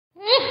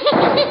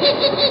The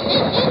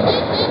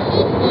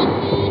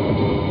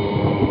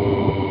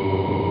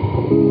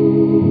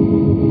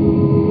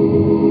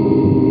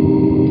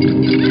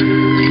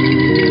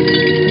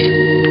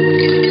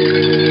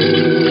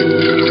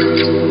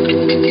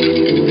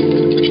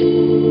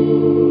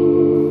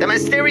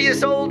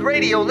Mysterious Old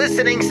Radio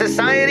Listening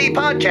Society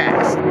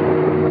podcast.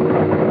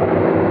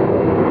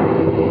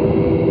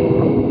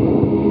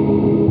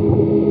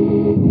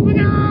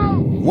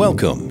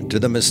 Welcome to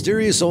the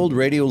Mysterious Old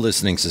Radio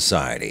Listening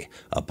Society,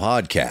 a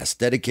podcast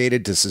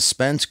dedicated to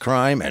suspense,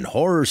 crime, and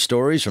horror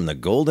stories from the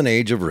golden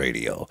age of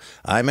radio.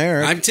 I'm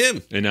Eric. I'm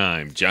Tim. And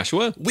I'm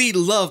Joshua. We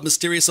love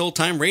mysterious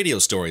old-time radio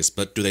stories,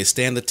 but do they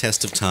stand the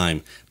test of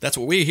time? That's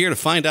what we're here to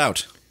find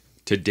out.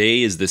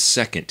 Today is the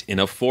second in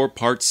a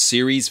 4-part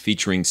series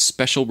featuring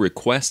special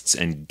requests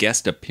and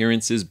guest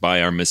appearances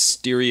by our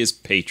mysterious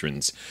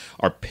patrons.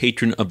 Our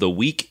patron of the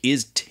week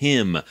is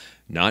Tim.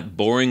 Not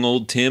boring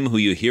old Tim who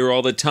you hear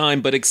all the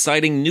time, but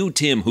exciting new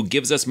Tim who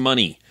gives us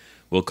money.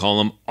 We'll call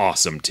him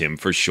Awesome Tim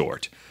for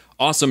short.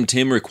 Awesome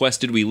Tim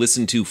requested we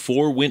listen to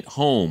Four Went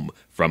Home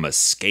from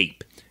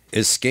Escape.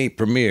 Escape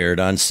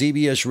premiered on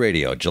CBS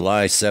Radio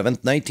July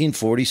 7th,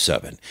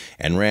 1947,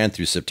 and ran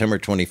through September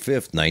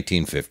 25th,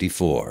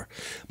 1954.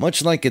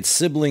 Much like its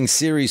sibling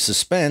series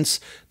Suspense,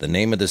 the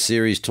name of the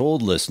series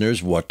told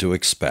listeners what to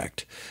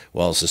expect.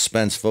 While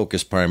Suspense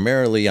focused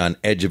primarily on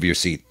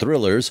edge-of-your-seat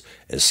thrillers,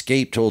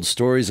 Escape told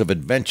stories of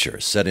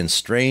adventure set in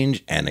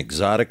strange and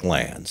exotic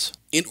lands.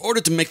 In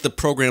order to make the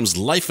program's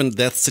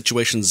life-and-death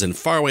situations in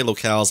faraway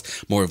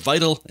locales more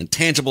vital and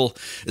tangible,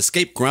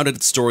 Escape grounded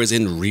its stories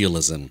in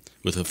realism.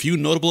 With a few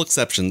notable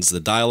exceptions, the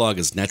dialogue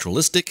is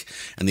naturalistic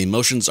and the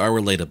emotions are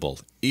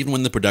relatable, even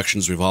when the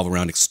productions revolve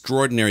around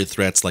extraordinary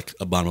threats like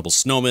abominable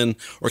snowmen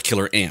or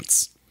killer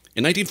ants.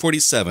 In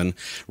 1947,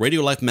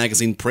 Radio Life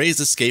magazine praised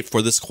Escape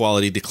for this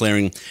quality,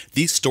 declaring,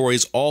 "These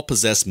stories all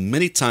possess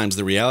many times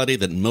the reality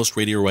that most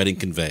radio writing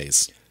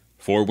conveys."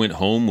 Four Went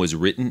Home was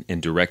written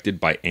and directed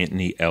by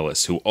Anthony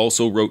Ellis, who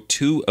also wrote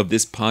 2 of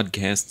this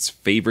podcast's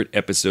favorite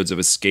episodes of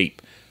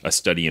Escape, A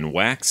Study in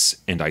Wax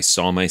and I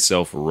Saw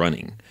Myself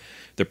Running.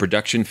 The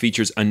production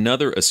features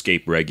another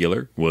Escape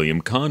regular,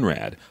 William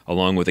Conrad,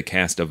 along with a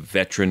cast of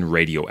veteran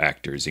radio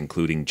actors,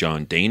 including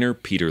John Daner,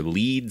 Peter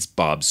Leeds,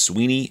 Bob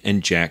Sweeney,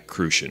 and Jack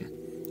Crucian.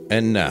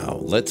 And now,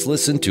 let's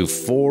listen to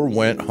Four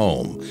Went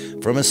Home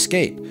from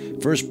Escape,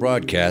 first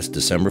broadcast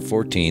December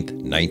 14th,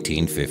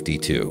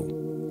 1952.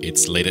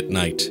 It's late at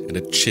night, and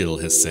a chill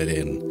has set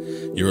in.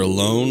 You're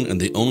alone, and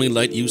the only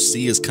light you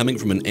see is coming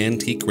from an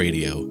antique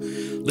radio.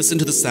 Listen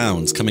to the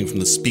sounds coming from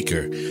the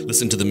speaker,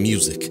 listen to the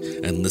music,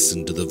 and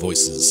listen to the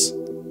voices.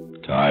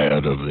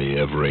 Tired of the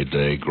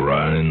everyday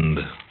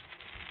grind?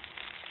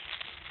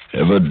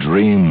 Ever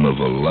dream of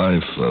a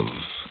life of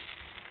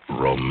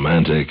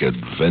romantic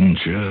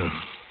adventure?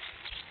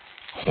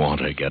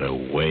 Want to get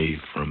away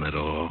from it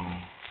all?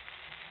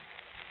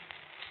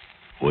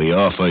 We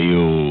offer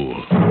you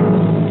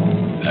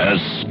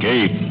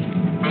Escape.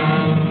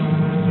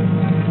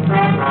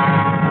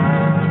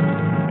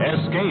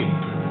 Escape,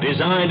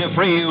 designed to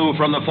free you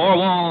from the 4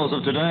 walls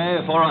of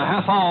today for a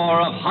half hour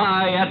of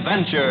high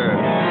adventure.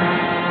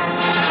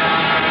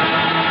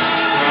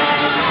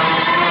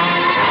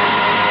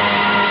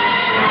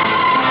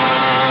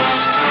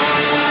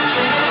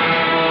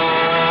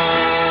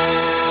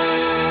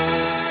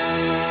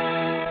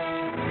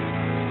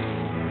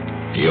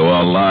 You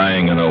are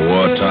lying in a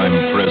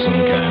wartime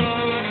prison camp,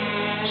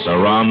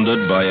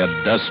 surrounded by a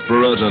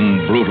desperate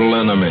and brutal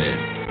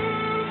enemy.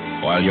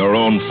 While your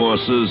own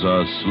forces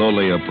are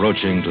slowly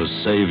approaching to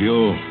save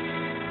you,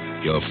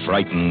 your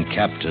frightened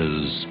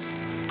captors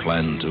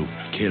plan to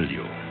kill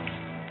you.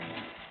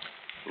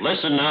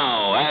 Listen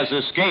now as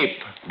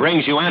Escape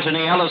brings you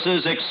Anthony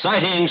Ellis's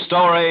exciting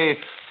story,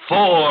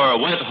 Four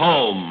Went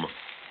Home.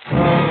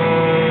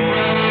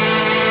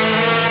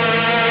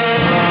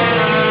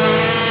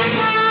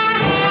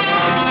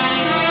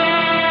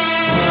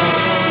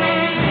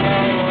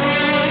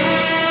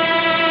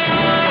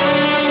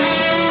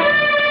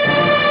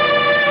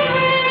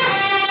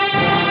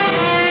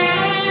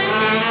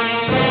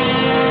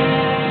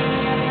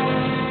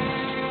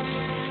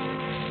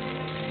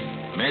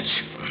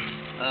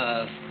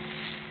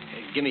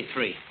 Give me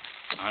 3.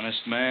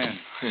 Honest man.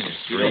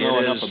 You don't know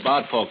enough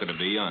about poker to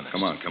be honest.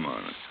 Come on.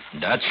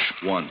 Dutch?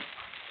 1.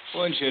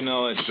 Wouldn't you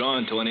know it,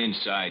 drawn to an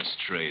inside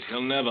straight.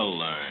 He'll never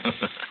learn.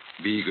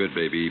 Be good,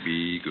 baby.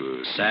 Be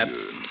good. Sap?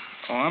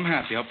 Oh, I'm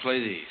happy. I'll play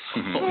these.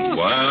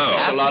 Wow.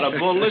 That's a lot of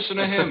bull. Listen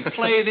to him.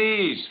 Play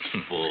these.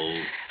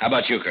 Bull. How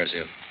about you,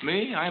 Curcio?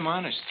 Me? I'm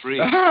honest. 3.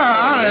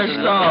 Honest?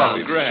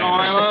 Oh, great. So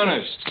I'm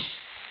honest.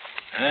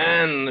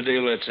 And the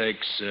dealer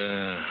takes,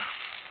 a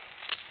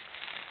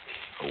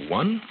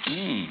 1?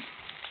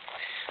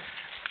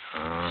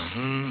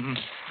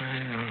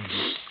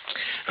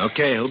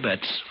 Okay, who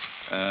bets?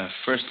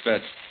 First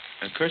bet,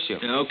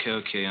 Curcio.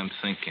 Okay, I'm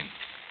thinking.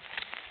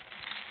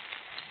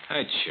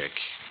 I check.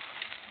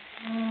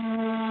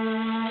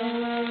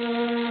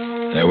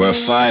 There were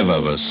 5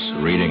 of us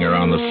reading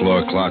around the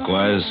floor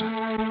clockwise.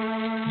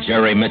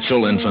 Jerry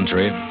Mitchell,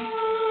 infantry.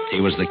 He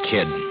was the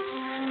kid.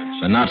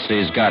 The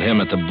Nazis got him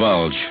at the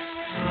Bulge.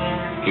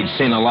 He'd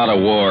seen a lot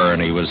of war,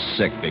 and he was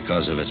sick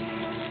because of it.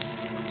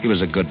 He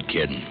was a good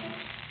kid.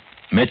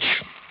 Mitch?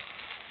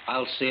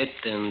 I'll see it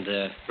and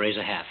raise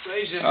a hat.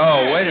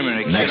 Oh, wait a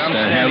minute, kid. Next I'm to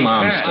him, standing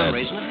pat. Armstead. I'm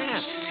raising a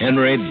hat.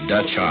 Henry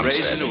Dutch Raise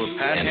Armstead, into a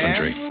pat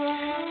infantry.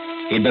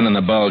 He'd been in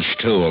the Bulge,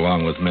 too,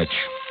 along with Mitch.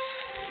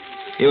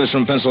 He was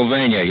from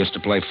Pennsylvania, used to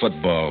play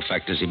football.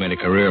 Fact is, he made a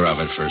career of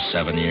it for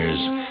 7 years.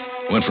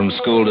 Went from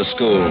school to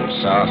school,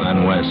 south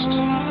and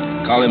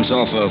west. Called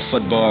himself a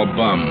football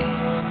bum.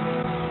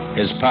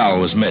 His pal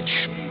was Mitch.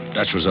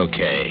 Dutch was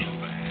okay.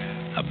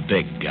 A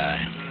big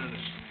guy.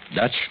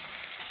 Dutch?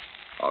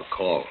 I'll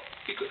call.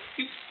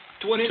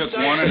 Took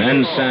one And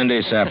then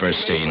Sandy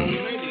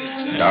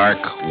Saperstein. Dark,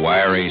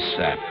 wiry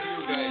sap.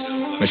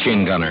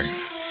 Machine gunner.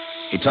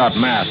 He taught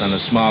math in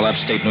a small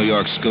upstate New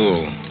York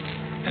school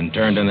and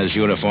turned in his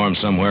uniform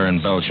somewhere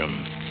in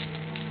Belgium.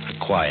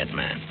 A quiet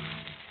man.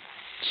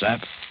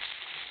 Sap?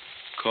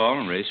 Call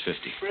and raise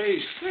 50.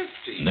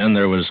 And then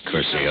there was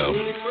Curcio.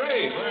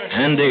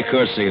 Andy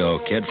Curcio,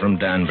 kid from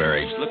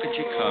Danbury. Look at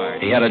your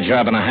card. He had a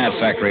job in a hat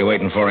factory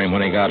waiting for him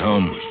when he got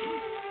home.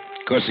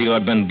 Curcio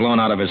had been blown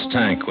out of his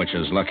tank, which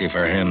is lucky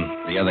for him.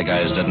 The other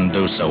guys didn't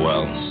do so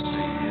well.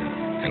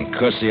 And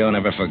Curcio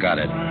never forgot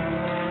it.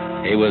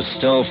 He was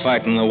still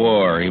fighting the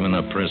war, even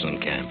a prison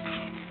camp.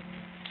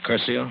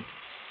 Curcio?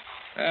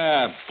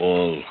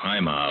 Bull.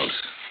 I'm out.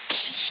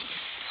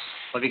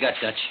 What have you got,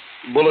 Dutch?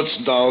 Bullets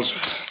and dolls.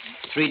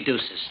 3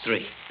 deuces,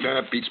 3.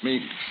 That beats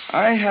me.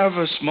 I have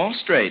a small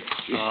straight.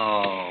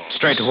 Oh.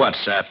 Straight to what,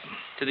 Sap?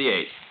 To the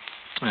 8.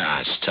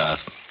 Ah, it's tough.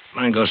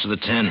 Mine goes to the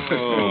 10.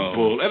 Oh,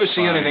 Bull. Ever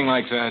see anything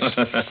like that?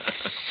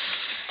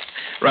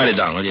 Write it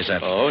down, will you,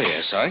 Sap? Oh,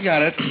 yes, I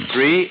got it.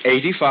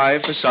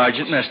 385 for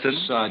Sergeant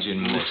Meston.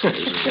 Sergeant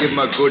Meston. Give him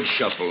a good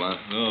shuffle, huh?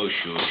 Oh,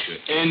 sure.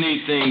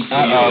 Anything for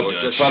Uh-oh.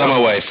 you. Put him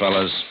away,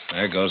 fellas.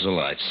 There goes the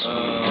lights.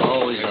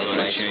 Always a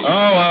light.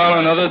 Oh, well,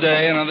 another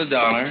day, another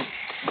 $1.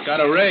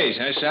 Got a raise,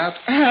 huh, Sap?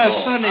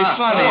 Funny.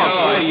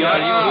 Oh, you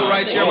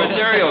write your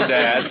material,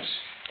 Dad.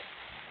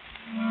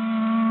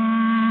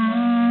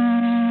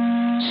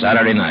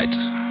 Saturday night.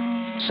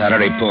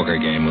 Saturday poker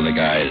game with the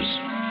guys.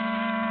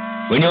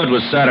 We knew it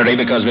was Saturday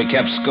because we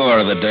kept score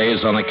of the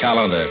days on the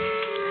calendar.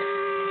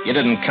 You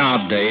didn't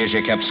count days,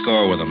 you kept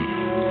score with them.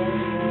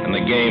 And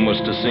the game was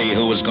to see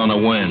who was going to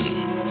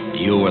win,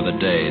 you or the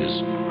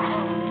days.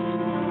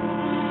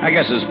 I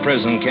guess as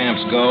prison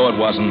camps go, it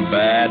wasn't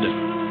bad.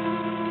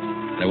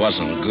 It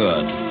wasn't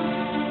good.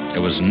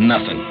 It was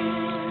nothing.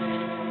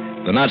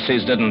 The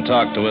Nazis didn't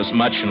talk to us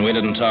much, and we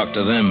didn't talk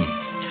to them.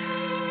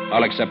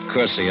 All except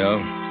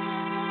Curcio.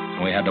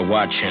 And we had to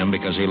watch him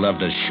because he loved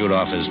to shoot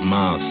off his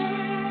mouth.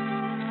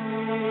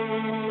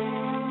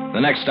 The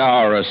next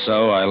hour or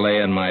so, I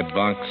lay in my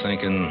bunk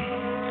thinking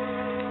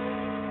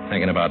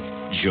about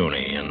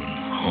Junie and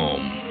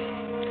home.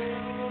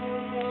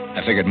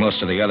 I figured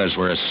most of the others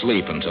were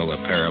asleep until a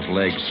pair of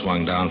legs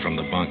swung down from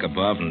the bunk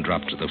above and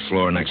dropped to the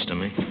floor next to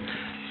me.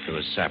 It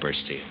was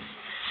Saperstein.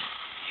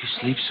 You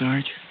sleep,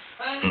 Sarge?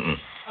 Mm-mm.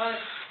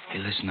 Hey,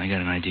 listen, I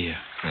got an idea.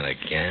 Not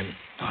again?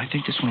 No, I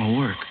think this one will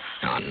work.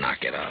 Oh,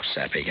 knock it off,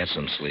 Sappy. Get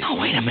some sleep. Oh,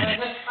 wait a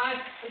minute.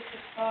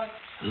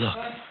 Look,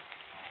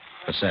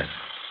 What's that?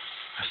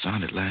 I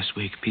found it last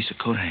week, a piece of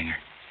coat hanger.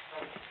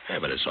 Yeah,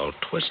 but it's all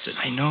twisted.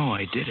 I know,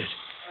 I did it.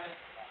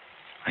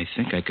 I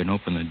think I can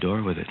open the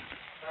door with it.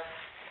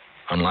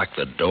 Unlock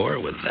the door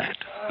with that.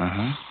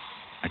 Uh-huh.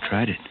 I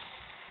tried it.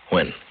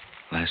 When?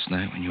 Last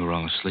night when you were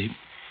all asleep.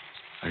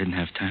 I didn't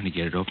have time to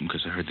get it open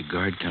because I heard the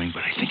guard coming,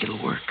 but I think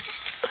it'll work.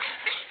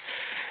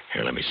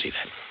 Here, let me see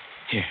that.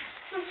 Here.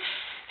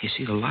 You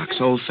see, the lock's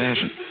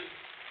old-fashioned.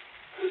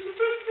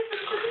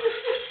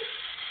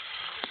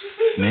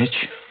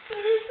 Mitch?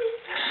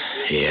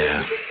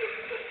 Yeah.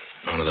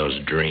 One of those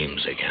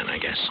dreams again, I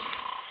guess.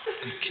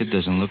 The kid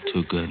doesn't look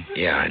too good.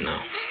 Yeah, I know.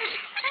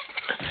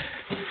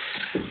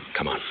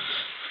 Come on.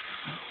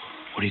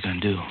 What are you going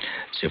to do?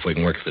 See if we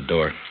can work the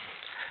door.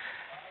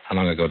 How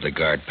long ago did the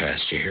guard pass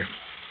you here?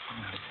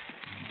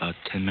 About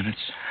 10 minutes.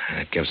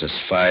 That gives us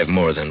 5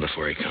 more then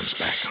before he comes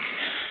back.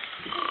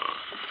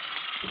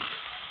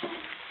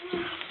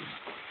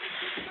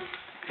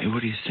 Hey,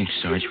 what do you think,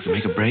 Sarge? We can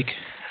make a break?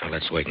 Now,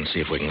 let's wait and see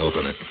if we can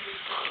open it.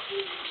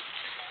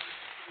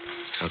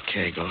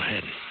 Okay, go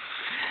ahead.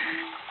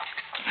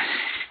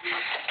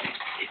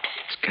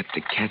 It's got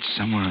the catch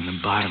somewhere on the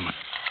bottom. I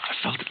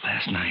felt it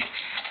last night.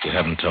 You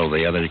haven't told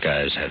the other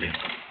guys, have you?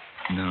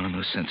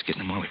 No sense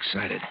getting them all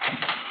excited.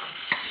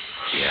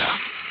 Yeah.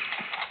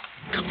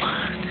 Come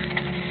on.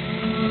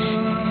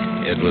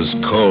 It was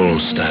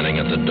cold standing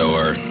at the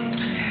door.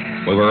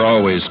 We were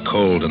always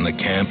cold in the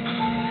camp,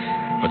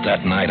 but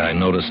that night I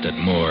noticed it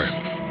more.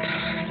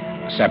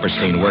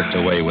 Saperstein worked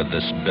away with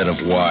this bit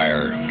of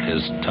wire,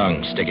 his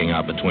tongue sticking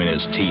out between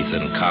his teeth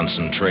in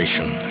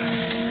concentration.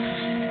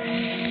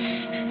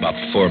 About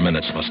 4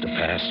 minutes must have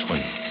passed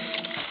when...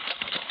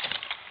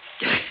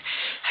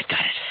 I got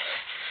it.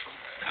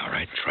 All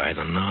right, try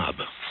the knob.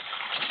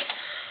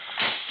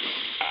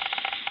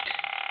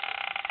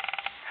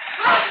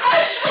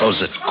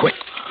 Close it, quick.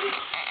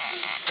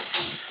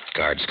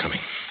 guard's coming.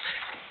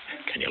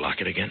 Can you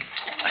lock it again?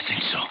 I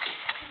think so.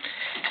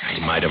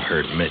 He might have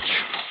heard Mitch.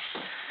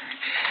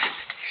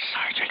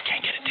 Sarge, I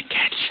can't get it to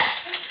catch.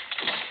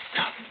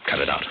 Now, cut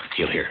it out.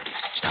 He'll hear.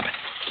 Stop it.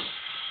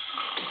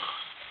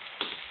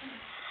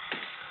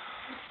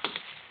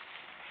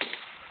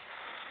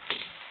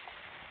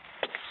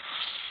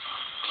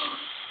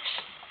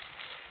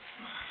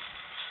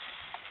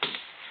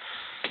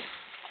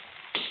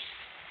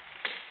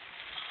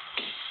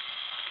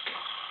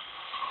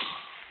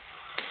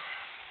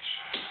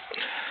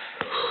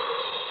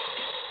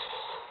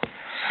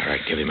 All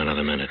right, give him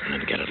another minute and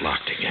then get it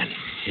locked again.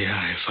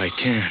 Yeah, if I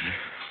can.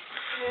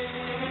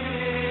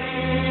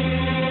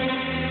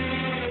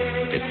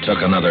 It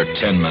took another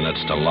 10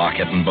 minutes to lock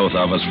it, and both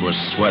of us were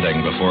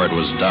sweating before it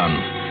was done.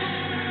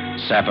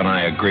 Sap and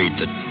I agreed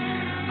that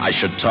I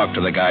should talk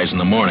to the guys in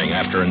the morning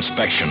after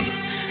inspection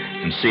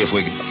and see if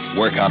we could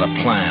work out a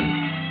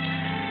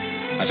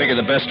plan. I figured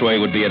the best way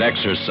would be at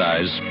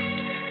exercise.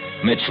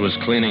 Mitch was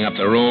cleaning up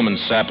the room, and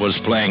Sap was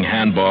playing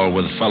handball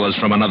with fellas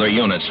from another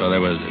unit, so there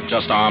was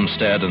just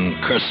Armstead and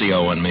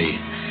Curcio and me.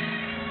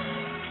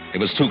 It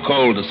was too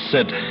cold to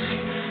sit,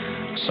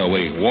 so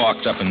we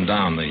walked up and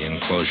down the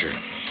enclosure.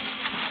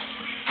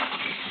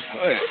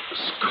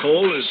 It's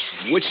cold as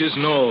witch's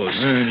nose.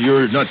 And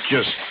you're not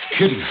just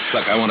kidding.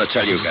 Look, I want to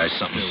tell you guys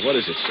something. What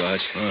is it,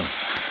 Sarge?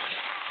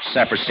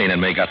 Saperstein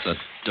and me got the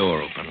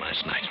door open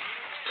last night.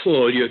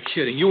 Paul, you're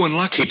kidding. You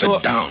unlocked Keep the door.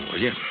 it down, will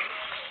you?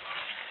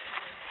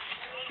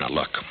 Now,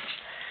 look.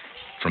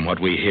 From what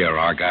we hear,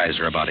 our guys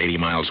are about 80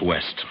 miles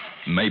west.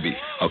 Maybe.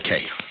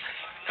 Okay.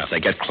 Now, if they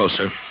get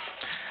closer,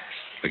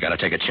 we got to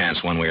take a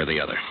chance one way or the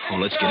other. Oh,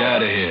 let's get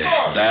out of here.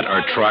 That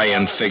or try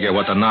and figure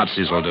what the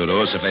Nazis will do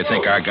to us if they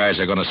think our guys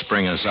are going to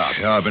spring us out.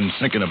 Yeah, I've been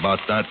thinking about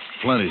that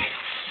plenty.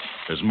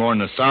 There's more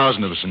than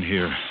 1,000 of us in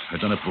here. I've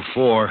done it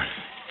before.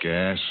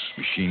 Gas,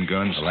 machine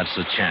guns. Well, that's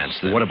the chance.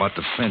 Then. What about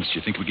the fence?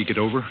 You think we could get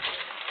over?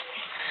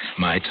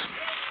 Might.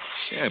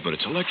 Yeah, but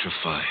it's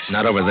electrified.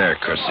 Not over there,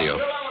 Curcio.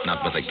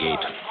 Not by the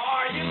gate.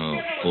 Oh,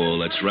 Paul,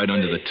 that's right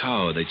under the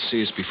tower. They'd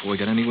see us before we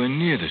got anywhere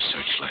near the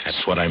searchlights.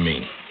 That's what I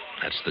mean.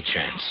 That's the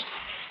chance.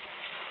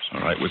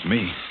 All right with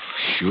me.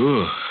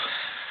 Sure.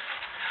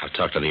 I'll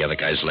talk to the other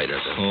guys later,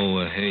 then.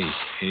 Oh,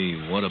 hey,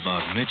 what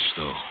about Mitch,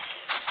 though?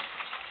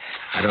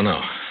 I don't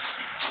know.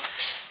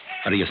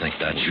 How do you think,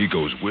 Dutch? Well, he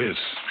goes with.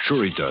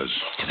 Sure he does.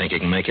 You think he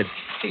can make it?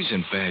 He's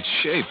in bad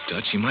shape,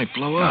 Dutch. He might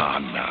blow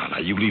up. No.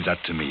 You leave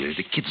that to me.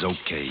 The kid's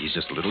okay. He's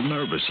just a little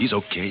nervous. He's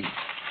okay.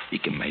 He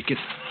can make it.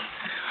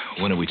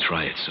 When do we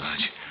try it,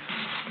 Sarge?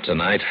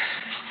 Tonight.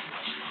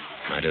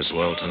 Might as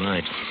well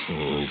tonight.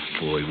 Oh,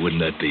 boy,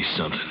 wouldn't that be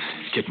something?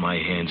 Get my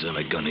hands on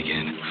a gun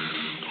again.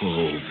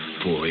 Oh,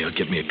 boy, I'll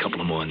get me a couple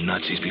of more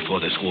Nazis before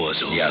this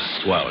war's over. Yes,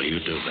 swell, you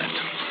do that.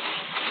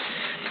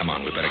 Come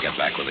on, we better get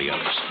back with the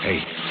others. Hey,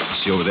 you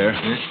see over there?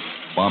 Huh?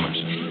 Bombers.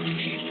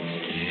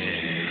 Yeah.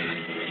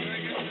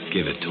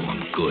 Give it to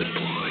them good,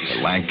 boys.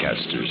 The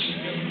Lancasters.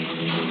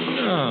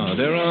 No,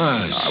 they're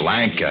ours.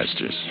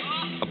 Lancasters.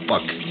 A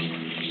buck.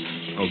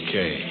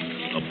 Okay,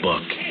 a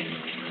buck.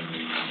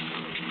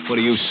 What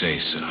do you say,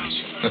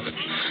 Sarge?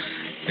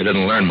 You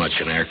didn't learn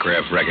much in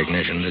aircraft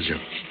recognition, did you?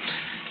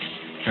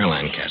 They're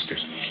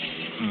Lancasters.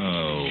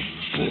 Oh,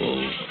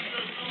 bull.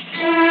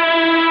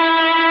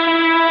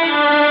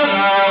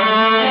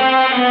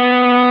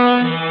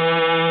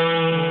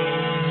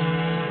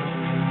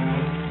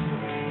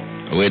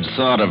 We'd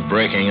thought of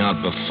breaking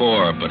out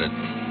before, but it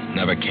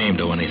never came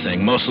to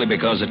anything, mostly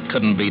because it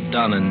couldn't be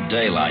done in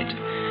daylight.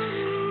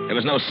 There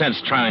was no sense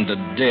trying to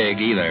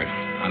dig either,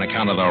 on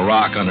account of the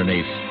rock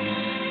underneath.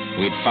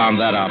 We'd found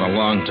that out a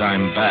long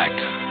time back.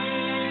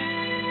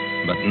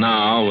 But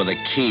now, with a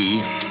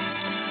key,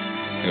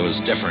 it was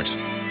different.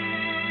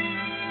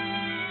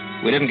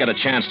 We didn't get a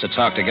chance to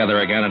talk together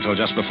again until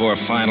just before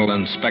final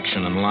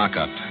inspection and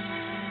lockup.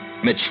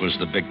 Mitch was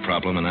the big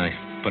problem, and I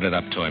put it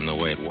up to him the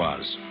way it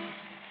was.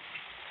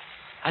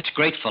 That's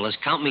great, fellas.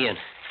 Count me in.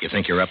 You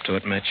think you're up to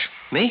it, Mitch?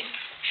 Me?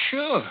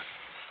 Sure.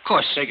 Of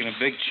course. Taking a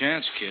big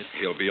chance, kid.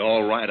 He'll be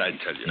all right, I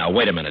tell you. Now,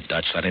 wait a minute,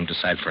 Dutch. Let him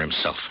decide for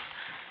himself.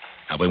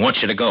 Now, we want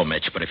you to go,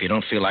 Mitch, but if you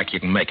don't feel like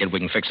you can make it, we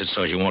can fix it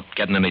so you won't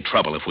get in any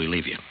trouble if we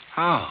leave you.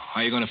 How?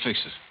 How are you going to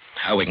fix it?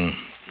 How we can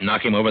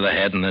knock him over the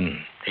head, and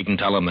then he can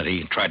tell him that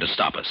he tried to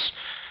stop us.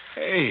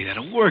 Hey,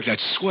 that'll work.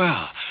 That's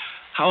swell.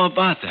 How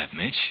about that,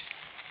 Mitch?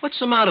 What's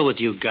the matter with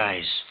you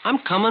guys? I'm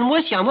coming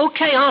with you. I'm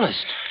okay,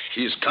 honest.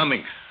 He's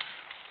coming.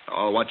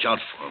 Oh, watch out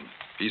for him.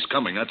 He's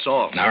coming, that's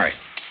all. All right.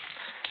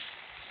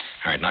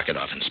 All right, knock it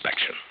off,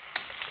 inspection.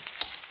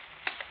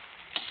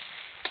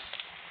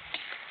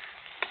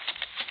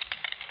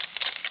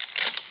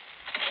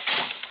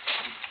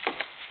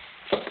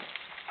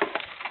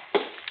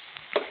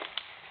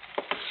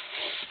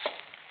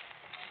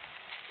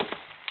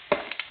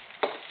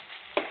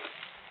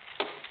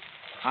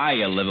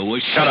 Hiya,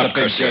 Liverwood. Shut up,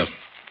 Curcio.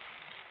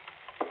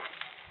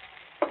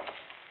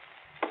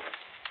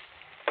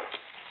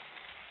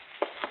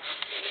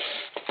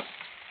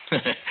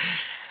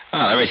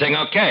 Well, everything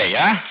okay,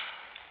 yeah?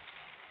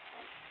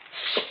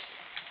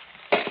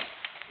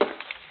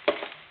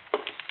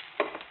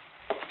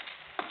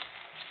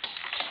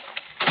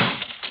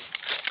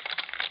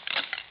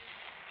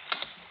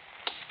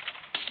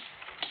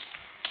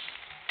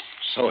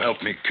 So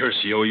help me,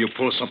 Curcio. You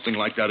pull something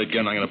like that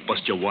again, I'm going to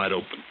bust you wide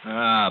open.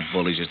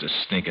 Bully's just a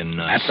stinking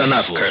nut. That's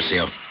enough,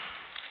 Curcio.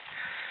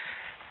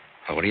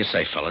 Well, what do you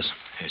say, fellas?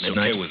 It's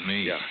Midnight? okay with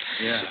me.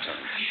 Yeah.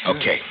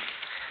 Okay.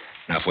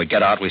 Now, if we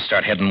get out, we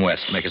start heading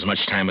west. Make as much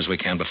time as we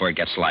can before it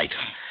gets light.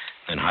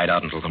 Then hide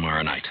out until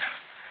tomorrow night.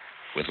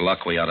 With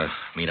luck, we ought to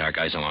meet our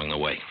guys along the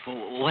way.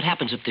 Well, what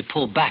happens if they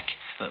pull back?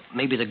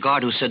 Maybe the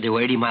guard who said they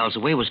were 80 miles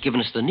away was giving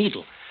us the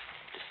needle.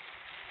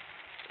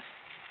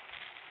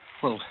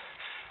 Well,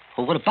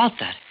 what about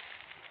that?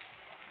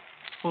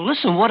 Well,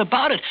 listen, what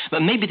about it?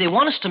 Maybe they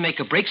want us to make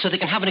a break so they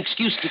can have an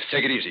excuse to...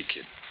 Take it easy,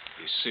 kid.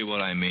 You see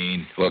what I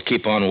mean? We'll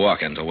keep on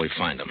walking until we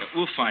find them.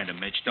 We'll find him,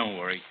 Mitch. Don't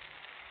worry.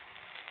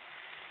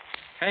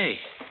 Hey,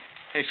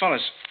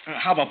 fellas,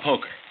 how about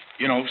poker?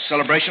 You know,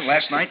 celebration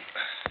last night?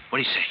 What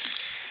do you say?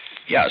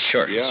 Yeah,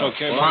 sure. Yeah. It's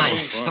okay.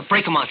 Fine. But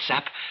break them out,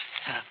 Sap.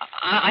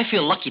 I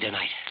feel lucky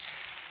tonight.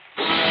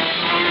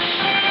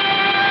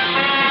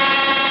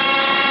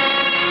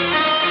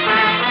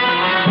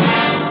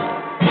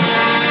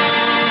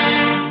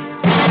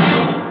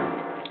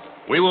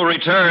 We will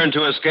return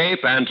to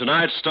Escape and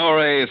tonight's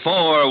story,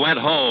 Four Went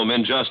Home,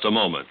 in just a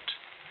moment.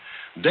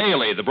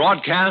 Daily, the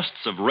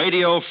broadcasts of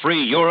Radio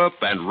Free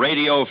Europe and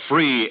Radio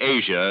Free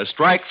Asia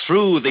strike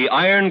through the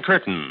Iron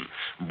Curtain,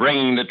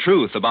 bringing the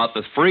truth about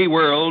the free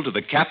world to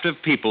the captive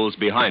peoples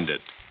behind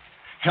it.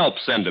 Help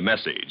send a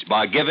message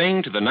by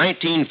giving to the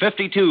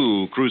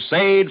 1952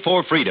 Crusade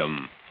for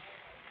Freedom.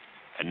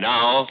 And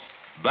now,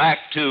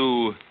 back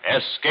to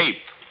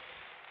Escape.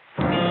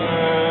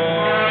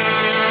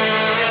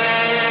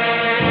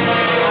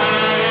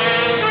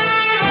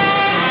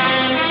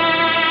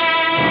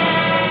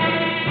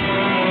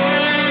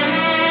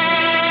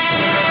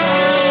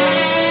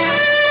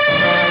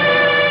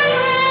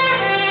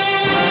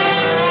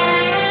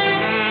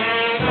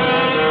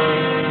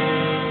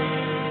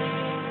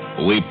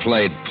 We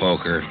played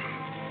poker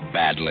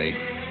badly.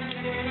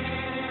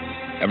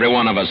 Every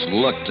one of us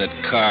looked at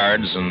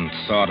cards and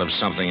thought of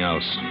something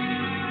else.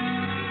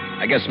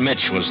 I guess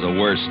Mitch was the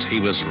worst. He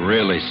was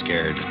really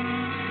scared.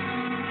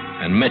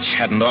 And Mitch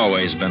hadn't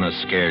always been a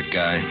scared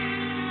guy.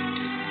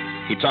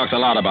 He talked a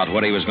lot about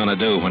what he was going to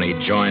do when he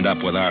joined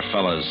up with our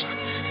fellas.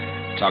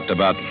 Talked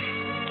about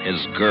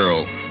his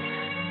girl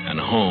and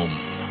home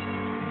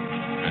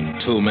and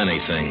too many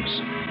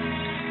things.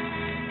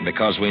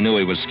 Because we knew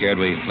he was scared,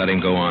 we let him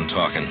go on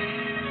talking.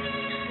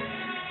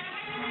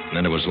 And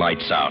then it was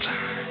lights out.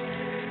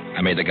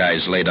 I made the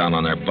guys lay down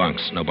on their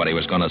bunks. Nobody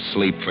was going to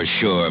sleep for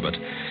sure, but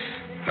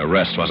the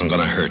rest wasn't going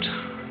to hurt.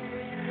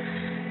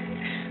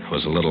 It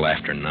was a little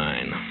after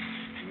 9.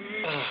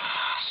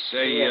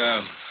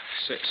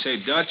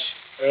 Say, Dutch.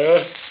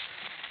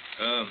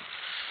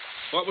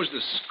 What was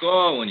the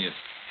score when you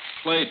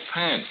played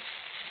Penn?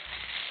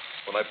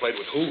 When I played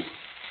with who?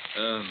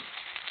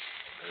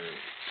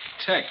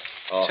 Tech.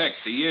 Tech,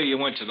 the year you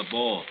went to the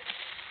ball.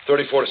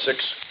 34-6.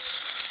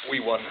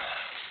 We won.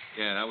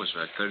 Yeah, that was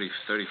right. 34-6.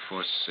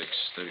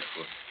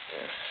 34.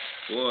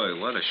 Yeah. Boy,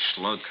 what a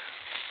slug.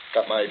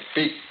 Got my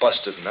beak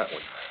busted in that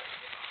one.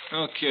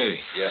 Okay.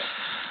 Yeah.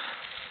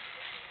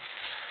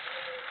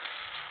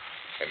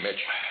 Hey,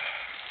 Mitch.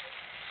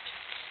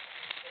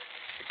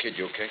 The kid,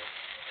 you okay?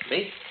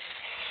 Me?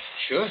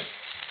 Sure.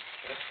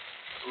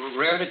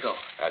 Rare to go.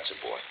 That's a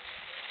boy.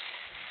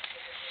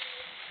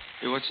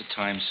 Hey, what's the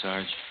time,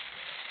 Sarge?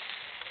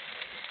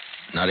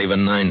 Not even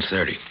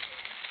 9:30.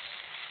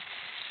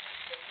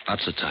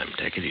 Lots of time.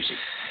 Take it easy.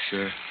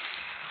 Sure.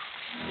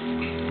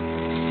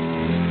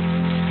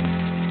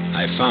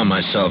 I found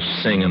myself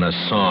singing a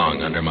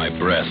song under my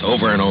breath,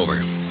 over and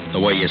over, the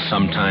way you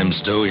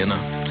sometimes do, you know.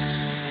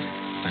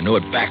 I knew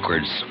it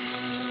backwards.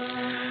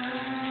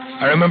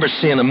 I remember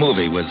seeing a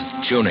movie with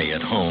Junie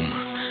at home,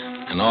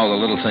 and all the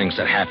little things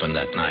that happened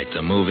that night.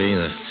 The movie,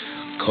 the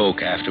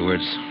Coke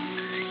afterwards.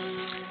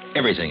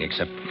 Everything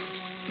except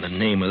the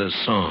name of the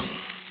song.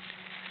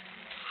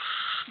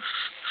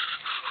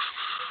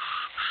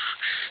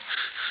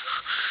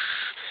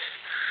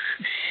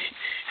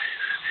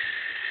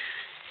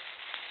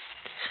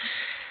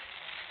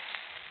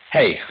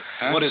 Hey.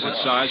 Huh? What is it,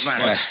 Sarge?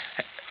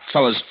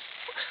 Fellas,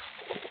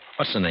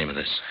 what's the name of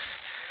this?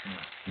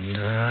 Oh,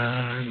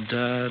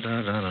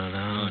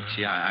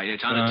 gee,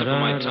 it's on the tip of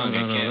my tongue. I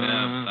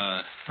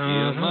can't.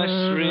 You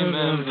must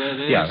remember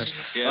this. Yeah.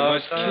 Yeah,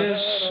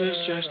 kiss is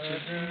just a...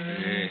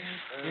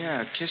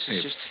 Yeah, kiss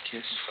is just a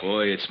kiss.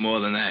 Boy, it's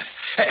more than that.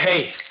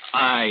 Hey,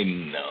 I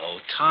know.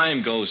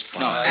 Time goes by.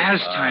 No,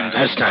 as time goes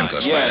by. As time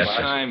goes by. Yes, That's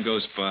it. time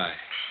goes by.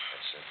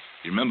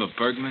 You remember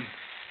Bergman?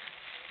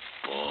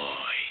 Boy,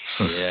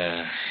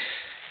 yeah.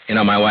 You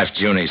know, my wife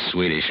Junie's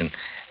Swedish, and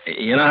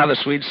you know how the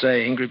Swedes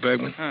say Ingrid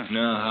Bergman?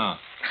 No, how?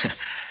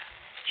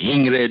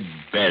 Ingrid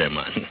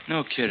Bergman.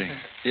 No kidding.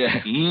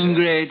 Yeah.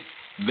 Ingrid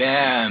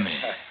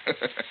Bergman.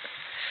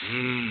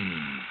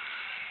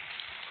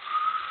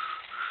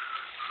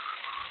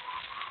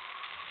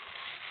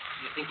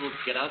 You think we'll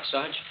get out,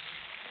 Sarge?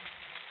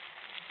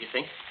 You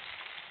think?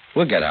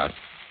 We'll get out.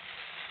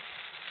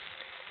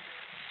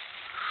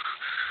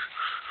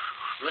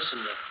 Listen,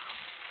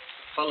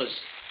 fellas,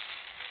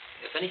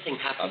 If anything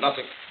happens...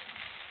 Nothing.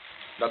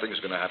 Nothing's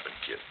going to happen,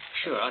 kid.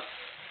 Sure,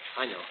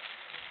 I know.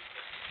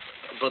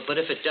 But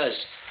if it does...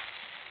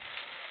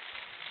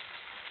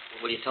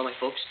 Will you tell my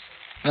folks?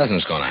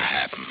 Nothing's going to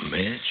happen,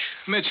 Mitch.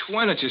 Mitch,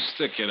 why don't you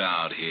stick it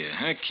out here?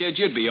 Huh, kid?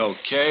 You'd be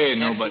okay.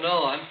 Nobody...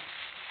 No,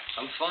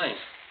 I'm fine.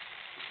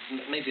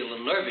 Maybe a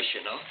little nervous,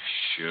 you know.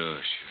 Sure.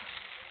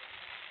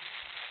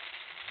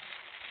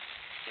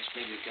 Guess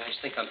maybe you guys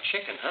think I'm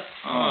chicken, huh?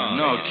 Oh,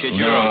 no, kid,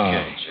 you're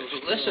okay. So,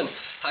 listen,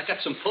 I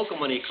got some poker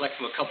money to collect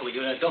from a couple of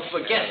you, and don't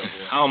forget.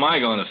 How am I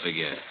going to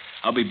forget?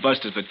 I'll be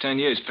busted for 10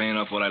 years paying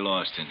off what I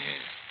lost in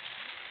here.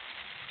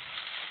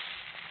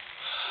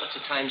 What's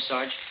the time,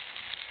 Sarge?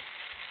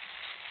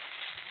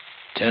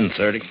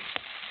 10:30.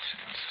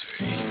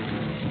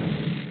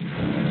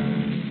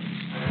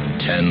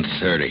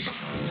 10:30.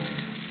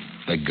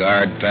 The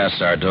guard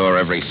passed our door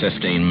every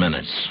 15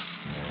 minutes.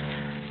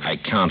 I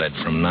counted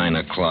from 9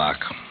 o'clock.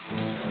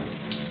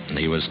 And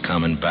he was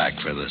coming back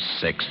for the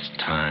 6th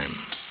time.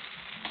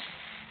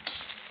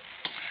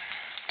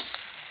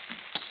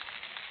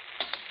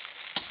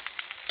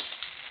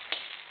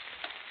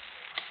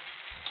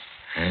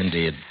 And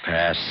he'd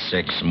pass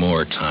 6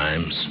 more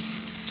times.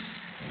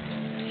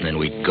 And then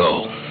we'd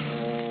go.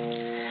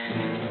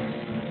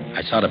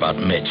 I thought about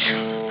Mitch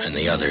and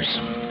the others.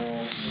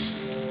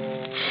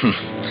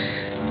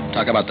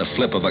 Talk about the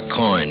flip of a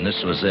coin.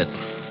 This was it.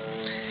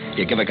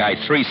 You give a guy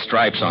 3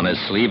 stripes on his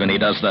sleeve, and he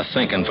does the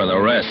thinking for the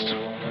rest.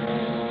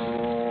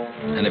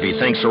 And if he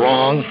thinks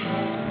wrong,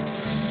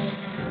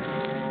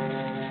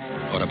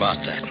 what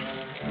about that?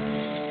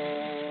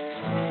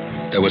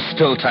 There was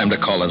still time to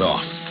call it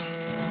off.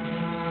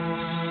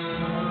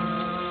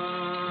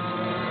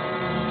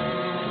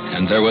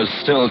 And there was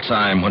still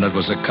time when it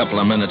was a couple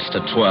of minutes to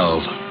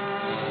 12.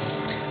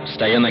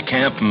 Stay in the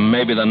camp, and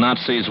maybe the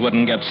Nazis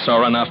wouldn't get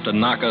sore enough to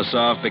knock us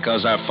off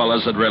because our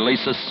fellas would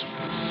release us.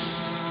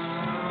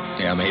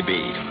 Yeah,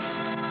 maybe.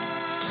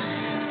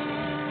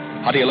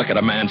 How do you look at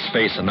a man's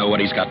face and know what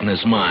he's got in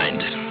his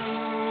mind?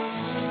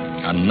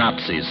 A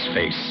Nazi's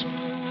face.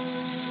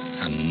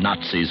 A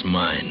Nazi's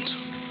mind.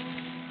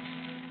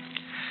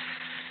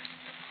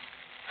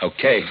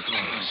 Okay.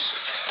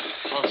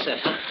 All set,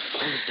 huh?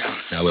 Hold it down.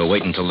 Now, we'll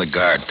wait until the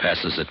guard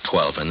passes at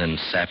 12, and then,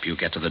 Sap, you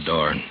get to the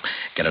door and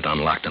get it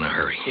unlocked in a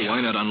hurry.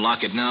 Why not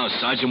unlock it now,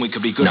 Sergeant? We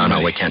could be good.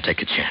 No, we can't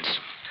take a chance.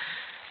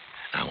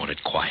 I want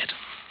it quiet.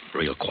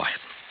 Real quiet.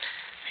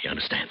 You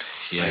understand?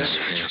 Yes.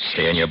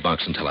 Stay in your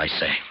bunks until I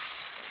say.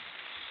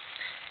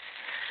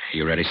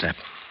 You ready, Sap?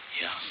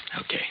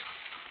 Yeah. Okay.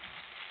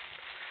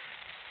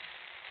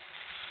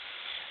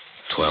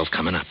 12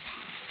 coming up.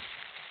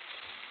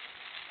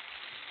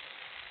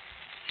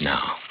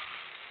 Now.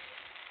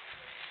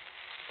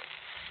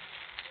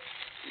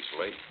 He's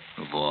late.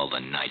 Of all the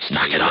nights,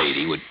 Knock it off.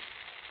 He would...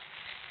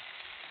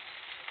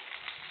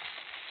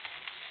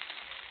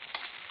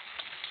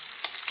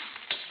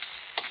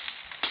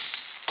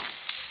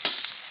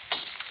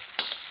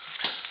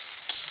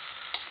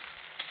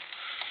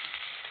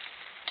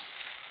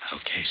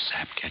 Okay,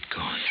 Sap, get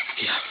going.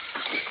 Yeah.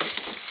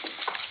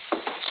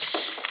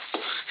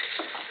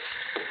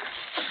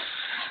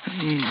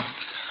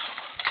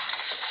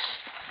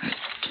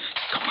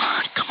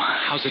 Come on.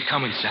 How's it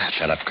coming, Sap?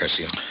 Shut up,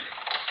 Curcio.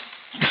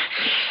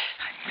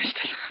 I missed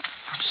it.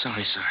 I'm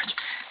sorry, Sarge.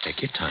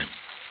 Take your time.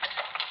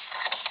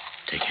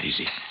 Take it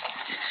easy. It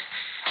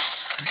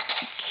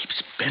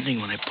keeps bending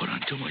when I put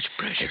on too much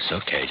pressure. It's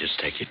okay. Just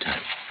take your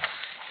time.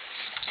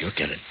 You'll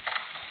get it.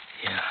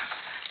 Yeah.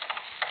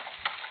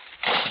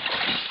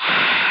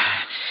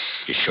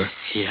 You sure?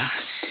 Yeah.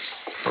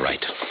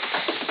 Right.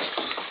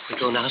 We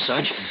go now,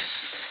 Sarge?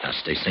 Now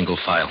stay single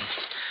file.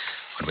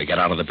 When we get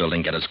out of the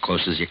building, get as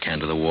close as you can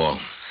to the wall.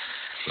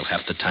 We'll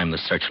have to time the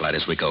searchlight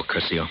as we go,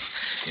 Curcio.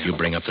 Yeah. You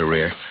bring up the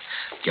rear.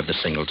 Give the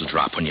signal to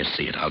drop when you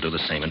see it. I'll do the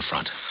same in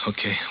front.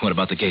 Okay. What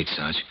about the gate,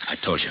 Sarge? I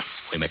told you.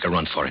 We make a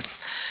run for it.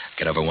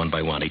 Get over one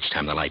by one each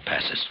time the light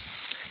passes.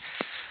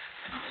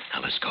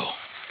 Now let's go.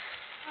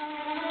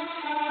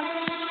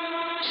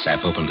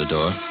 Sap opened the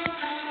door.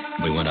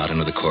 We went out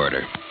into the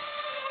corridor.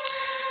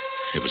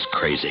 It was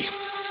crazy.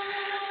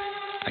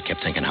 I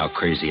kept thinking how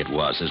crazy it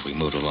was as we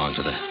moved along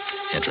to the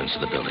entrance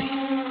of the building.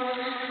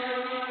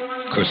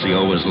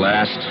 Curcio was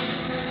last.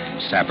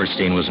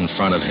 Saperstein was in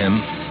front of him.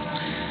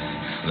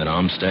 Then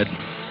Olmsted.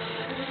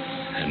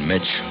 And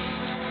Mitch.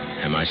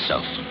 And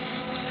myself.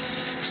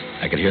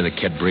 I could hear the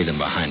kid breathing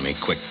behind me,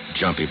 quick,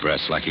 jumpy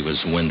breaths like he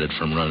was winded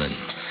from running.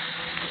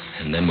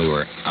 And then we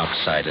were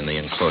outside in the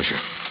enclosure.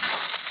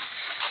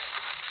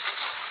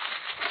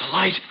 The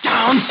light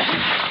down!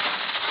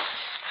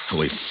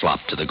 We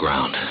flopped to the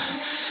ground.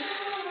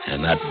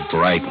 And that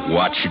bright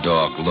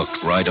watchdog looked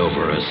right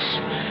over us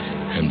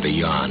and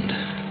beyond,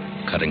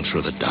 cutting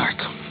through the dark.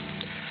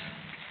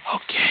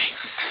 Okay.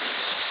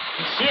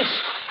 They'll see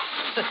us.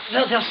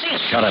 They'll see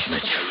us. Shut up,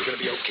 Mitch. You're going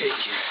to be okay,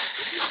 kid.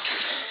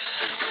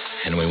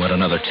 And we went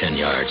another 10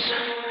 yards.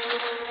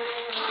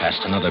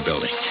 Past another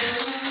building.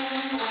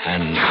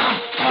 And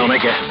down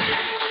again.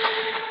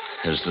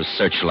 As the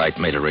searchlight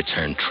made a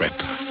return trip.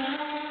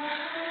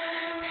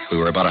 We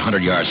were about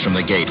 100 yards from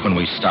the gate when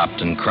we stopped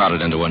and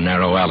crowded into a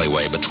narrow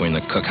alleyway between the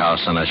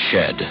cookhouse and a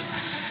shed.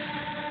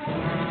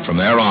 From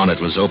there on,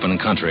 it was open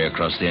country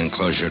across the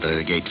enclosure to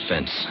the gate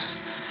fence.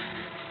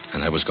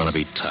 And that was going to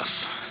be tough.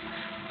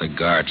 The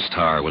guard's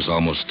tower was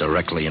almost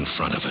directly in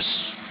front of us.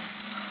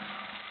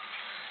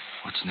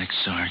 What's next,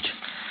 Sarge?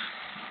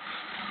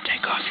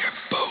 Take off your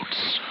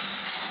boots.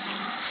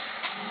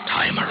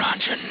 Tie them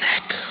around your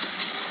neck.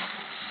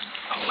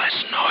 The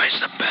less noise,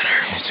 the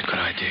better. It's a good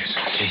idea.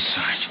 Okay,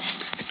 Sarge.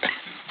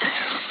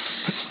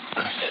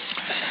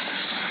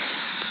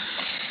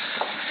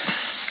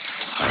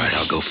 All right,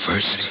 I'll go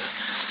first.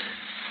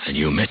 Then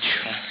you, Mitch,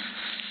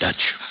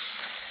 Dutch,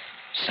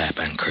 Sap,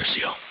 and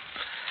Curcio.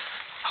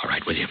 All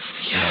right with you?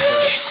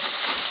 Yeah.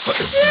 But,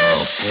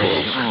 no,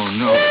 fools. Oh,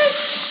 no.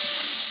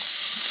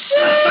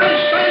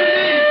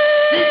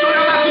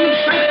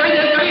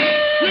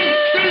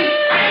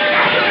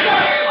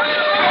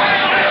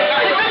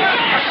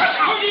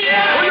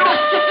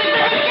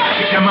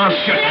 Keep your mouth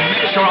shut and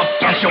make sure I'll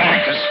bust your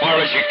neck as far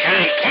as you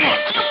can. Come on.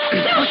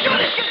 Don't shoot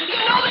us. You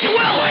know that you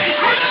will.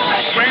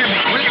 Grab me.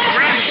 Will you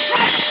grab me?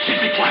 Keep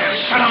me quiet.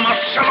 Shut him up.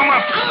 Shut him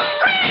up.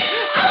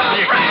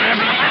 You grab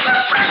me.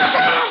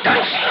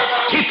 Dutch,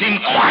 keep him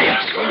quiet.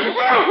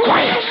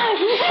 Quiet.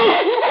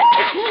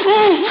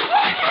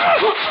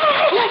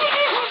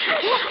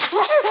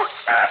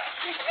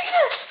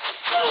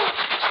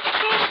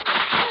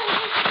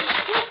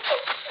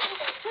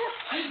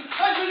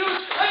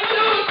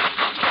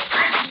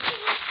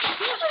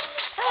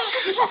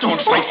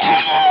 Don't fight,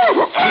 kid.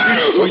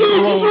 For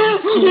your own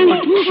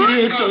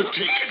good,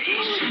 kid. Take it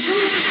easy.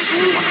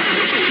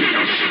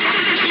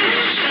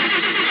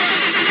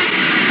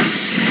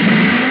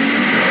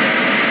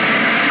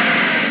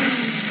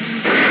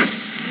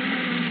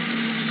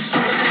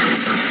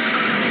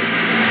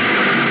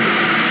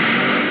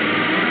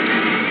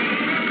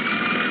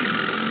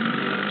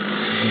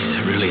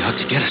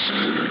 To get us.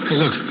 Hey,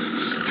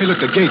 look,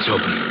 the gate's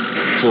open.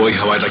 Boy,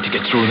 how I'd like to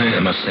get through there. They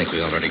must think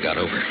we already got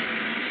over.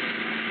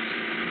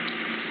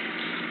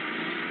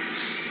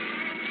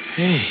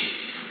 Hey,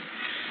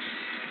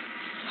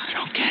 I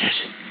don't get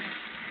it.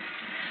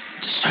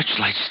 The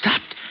searchlight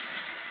stopped.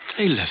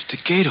 They left the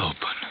gate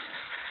open.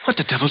 What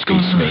the devil's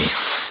going on? Beats me.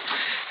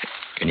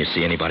 Can you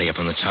see anybody up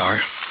on the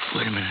tower?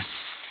 Wait a minute.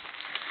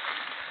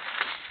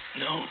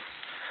 No.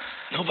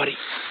 Nobody.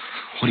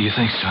 What do you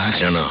think, Sarge? I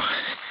don't know.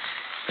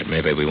 But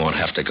maybe we won't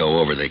have to go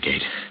over the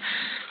gate.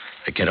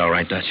 The kid all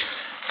right, Dutch?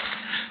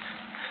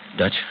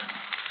 Dutch?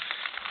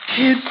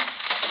 Kid?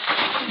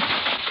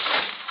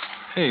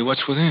 Hey,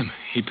 what's with him?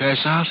 He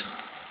pass out?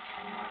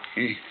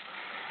 He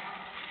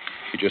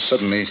just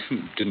suddenly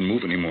didn't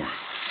move anymore.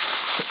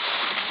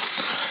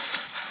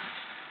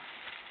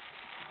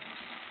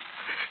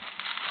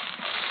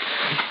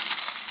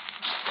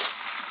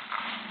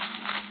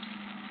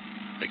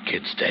 The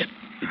kid's dead.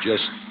 He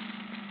just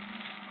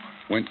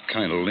went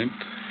kind of limp.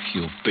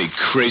 You big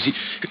crazy.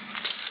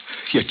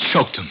 You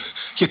choked him.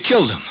 You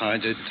killed him. I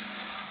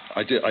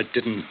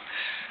didn't.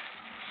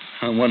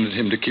 I wanted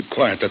him to keep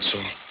quiet, that's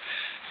all.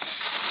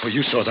 Well,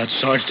 you saw that,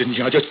 Sarge, didn't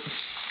you? I just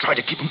tried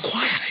to keep him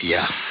quiet.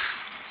 Yeah.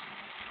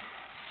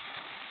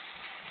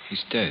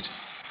 He's dead.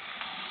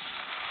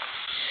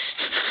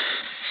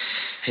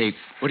 Hey,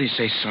 what do you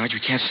say, Sarge? We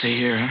can't stay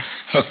here,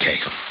 huh? Okay.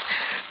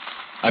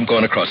 I'm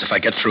going across. If I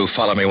get through,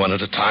 follow me one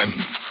at a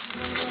time.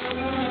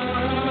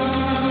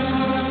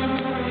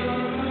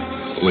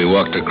 We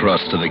walked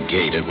across to the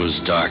gate. It was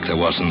dark. There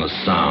wasn't a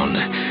sound.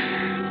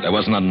 There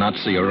wasn't a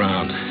Nazi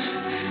around.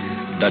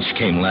 Dutch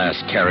came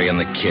last, carrying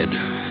the kid.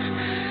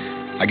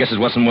 I guess it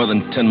wasn't more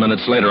than 10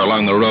 minutes later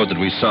along the road that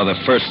we saw the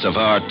first of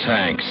our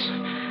tanks.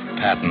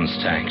 Patton's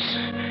tanks.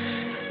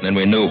 Then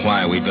we knew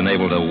why we'd been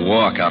able to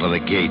walk out of the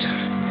gate.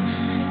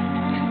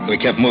 We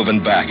kept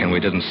moving back, and we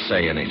didn't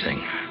say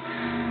anything.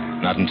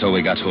 Not until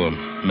we got to a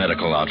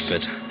medical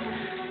outfit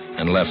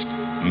and left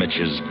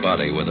Mitch's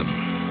body with him.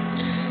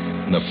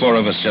 And the four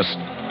of us just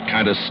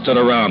kind of stood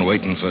around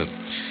waiting for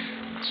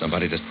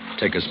somebody to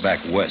take us back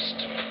west.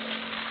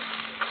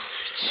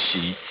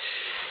 Gee,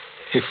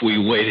 if we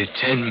waited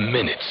 10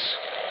 minutes.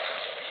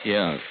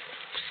 Yeah,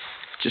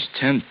 just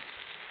 10.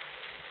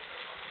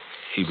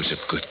 He was a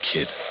good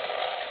kid.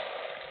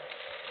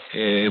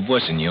 It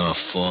wasn't your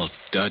fault,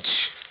 Dutch.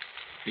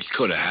 It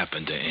could have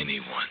happened to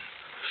anyone.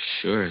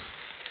 Sure. It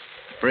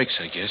breaks,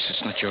 I guess.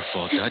 It's not your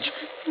fault, Dutch.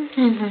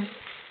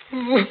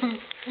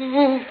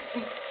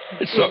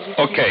 It's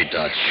okay,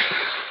 Dutch.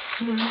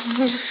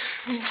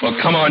 Well,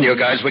 come on, you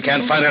guys. We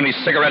can't find any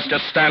cigarettes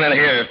just standing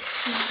here.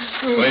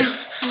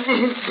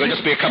 We'll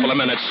just be a couple of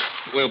minutes.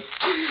 We'll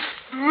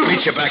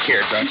meet you back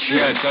here, Dutch.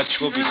 Yeah, Dutch,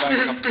 we'll be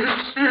back up to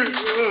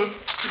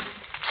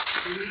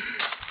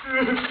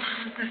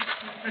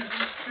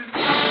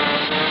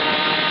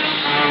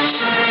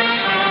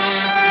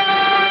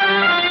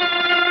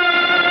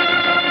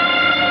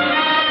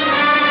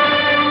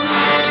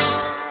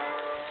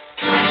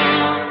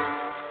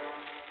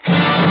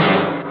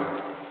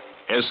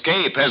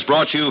Escape has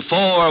brought you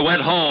Four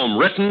Went Home,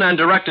 written and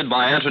directed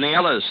by Anthony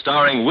Ellis,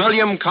 starring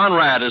William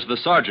Conrad as the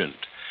sergeant.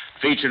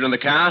 Featured in the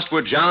cast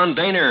were John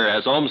Daner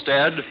as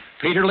Olmsted,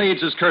 Peter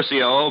Leeds as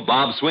Curcio,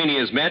 Bob Sweeney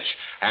as Mitch,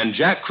 and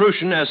Jack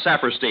Crucian as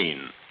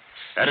Saperstein.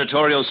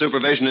 Editorial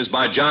supervision is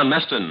by John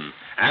Meston,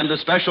 and the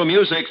special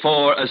music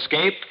for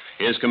Escape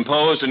is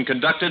composed and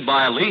conducted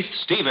by Leith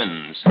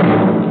Stevens.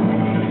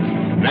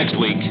 Next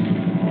week.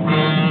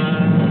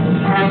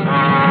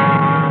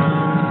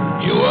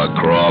 You are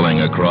crawling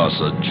across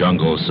a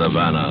jungle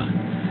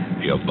savanna,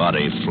 your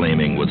body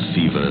flaming with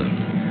fever,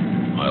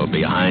 while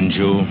behind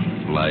you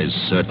lies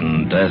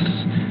certain death,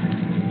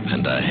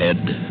 and ahead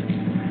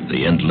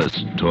the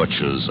endless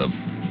tortures of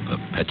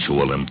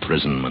perpetual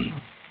imprisonment.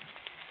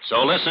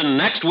 So listen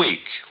next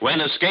week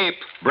when Escape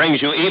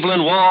brings you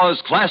Evelyn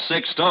Waugh's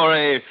classic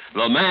story,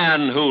 The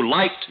Man Who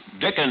Liked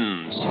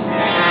Dickens.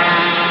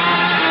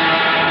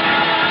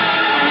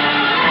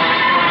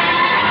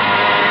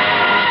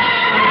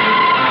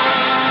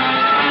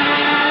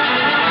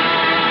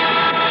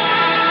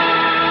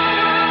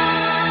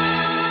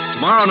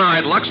 Tomorrow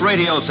night, Lux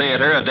Radio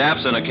Theater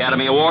adapts an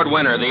Academy Award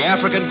winner, The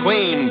African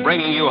Queen,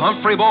 bringing you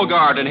Humphrey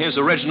Bogart in his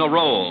original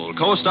role,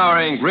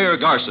 co-starring Greer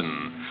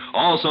Garson.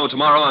 Also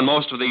tomorrow on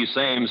most of these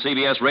same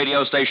CBS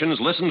radio stations,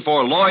 listen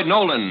for Lloyd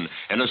Nolan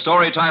in a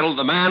story titled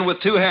The Man with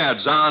Two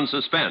Heads on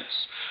Suspense.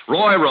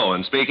 Roy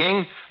Rowan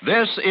speaking.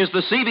 This is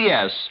the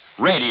CBS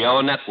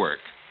Radio Network.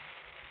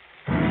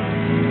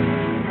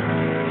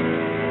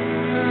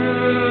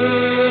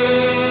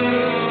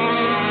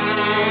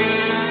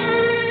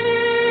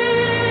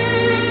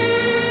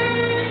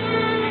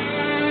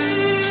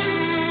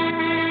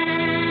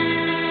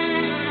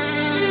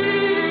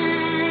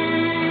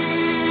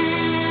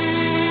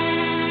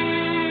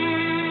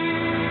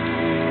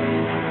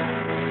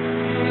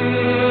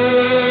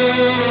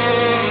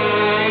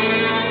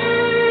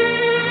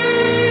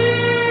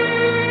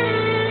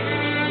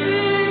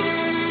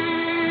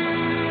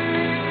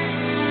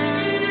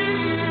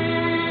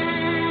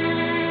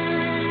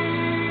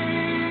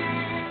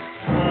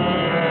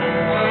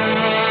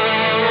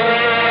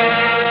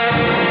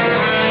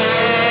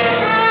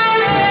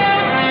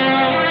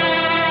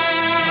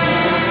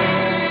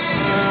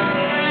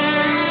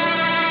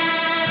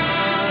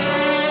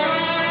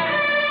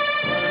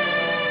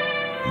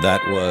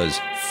 That was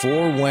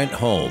Four Went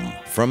Home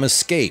from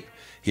Escape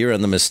here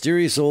on the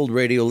Mysterious Old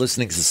Radio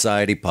Listening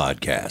Society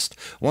podcast.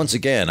 Once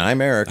again,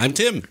 I'm Eric. I'm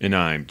Tim. And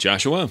I'm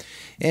Joshua.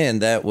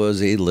 And that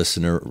was a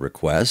listener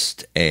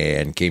request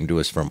and came to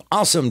us from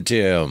Awesome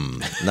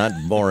Tim, not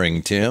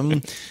Boring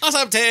Tim.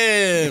 Awesome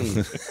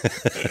Tim!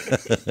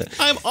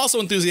 I'm also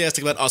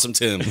enthusiastic about Awesome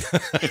Tim.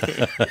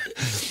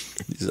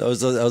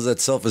 How's that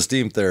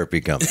self-esteem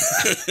therapy coming?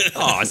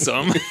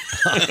 Awesome.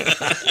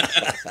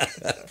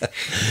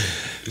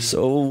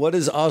 So what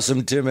does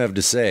Awesome Tim have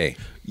to say?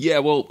 Yeah,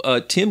 well,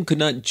 Tim could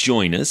not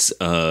join us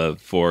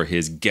for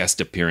his guest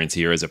appearance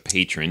here as a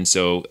patron,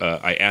 so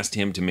I asked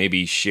him to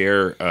maybe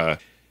share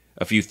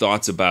a few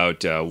thoughts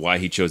about why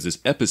he chose this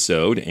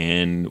episode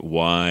and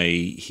why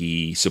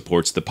he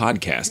supports the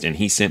podcast, and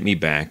he sent me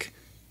back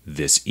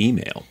this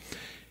email.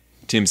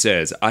 Tim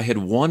says, I had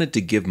wanted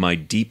to give my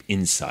deep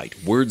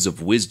insight, words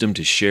of wisdom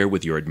to share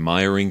with your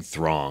admiring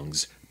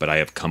throngs, but I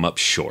have come up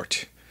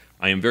short.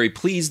 I am very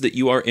pleased that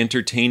you are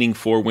entertaining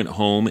Four Went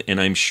Home, and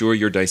I'm sure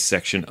your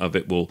dissection of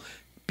it will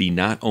be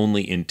not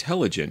only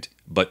intelligent,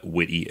 but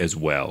witty as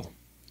well.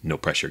 No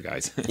pressure,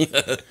 guys.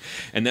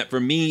 And that for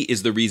me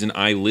is the reason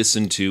I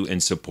listen to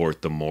and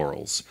support the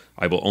morals.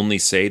 I will only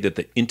say that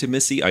the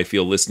intimacy I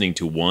feel listening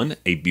to, one,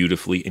 a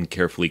beautifully and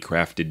carefully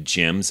crafted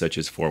gem such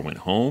as Four Went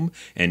Home,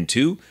 and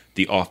two,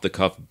 the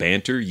off-the-cuff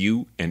banter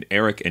you and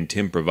Eric and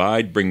Tim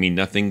provide bring me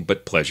nothing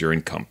but pleasure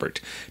and comfort.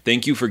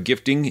 Thank you for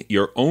gifting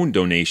your own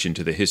donation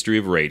to the history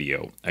of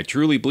radio. I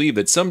truly believe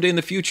that someday in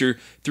the future,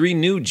 3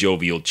 new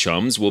jovial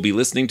chums will be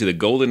listening to the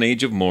golden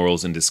age of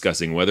morals and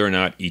discussing whether or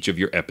not each of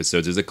your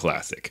episodes is a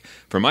classic.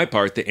 For my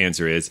part, the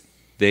answer is,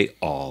 they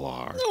all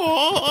are.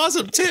 Oh,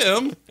 Awesome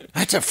Tim.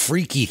 That's a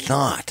freaky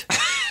thought.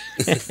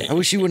 I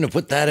wish you wouldn't have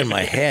put that in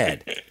my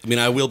head. I mean,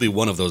 I will be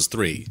one of those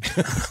 3.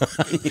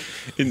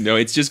 No,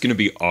 it's just going to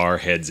be our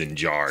heads in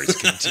jars,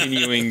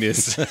 continuing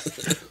this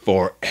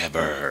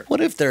forever. What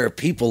if there are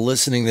people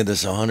listening to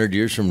this 100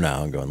 years from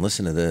now and going,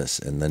 listen to this,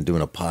 and then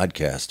doing a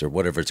podcast or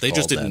whatever it's called? They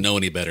just didn't know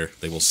any better,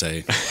 they will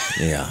say.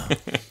 Yeah.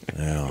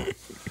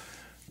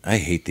 I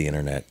hate the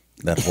internet,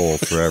 that whole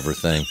forever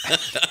thing.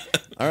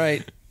 All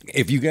right.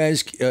 If you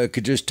guys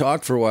could just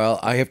talk for a while,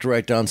 I have to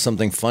write down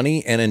something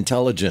funny and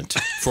intelligent.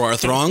 For our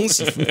throngs?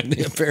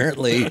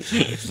 Apparently,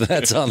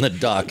 that's on the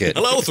docket.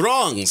 Hello,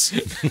 throngs!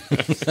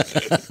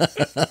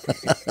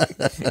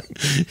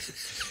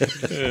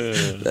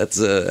 That's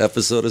an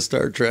episode of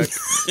Star Trek.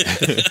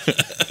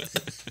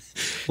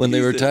 When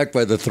they were attacked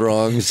by the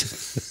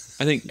throngs.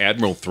 I think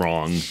Admiral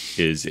Throng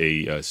is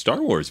a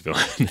Star Wars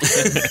villain.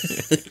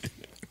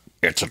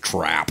 It's a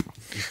trap.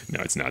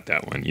 No, it's not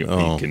that one. You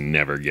can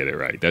never get it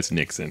right. That's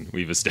Nixon.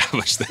 We've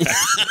established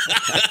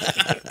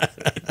that.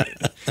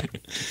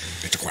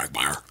 It's a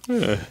quagmire.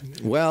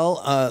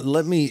 Well,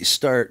 let me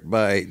start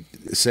by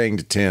saying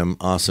to Tim,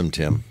 Awesome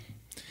Tim,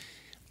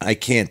 I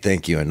can't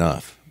thank you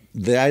enough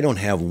I don't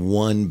have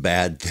one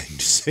bad thing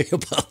to say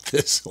about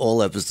this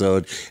whole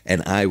episode,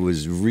 and I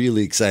was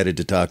really excited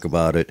to talk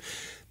about it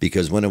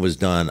because when it was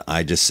done,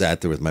 I just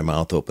sat there with my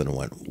mouth open and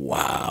went,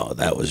 wow,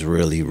 that was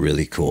really,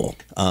 really cool.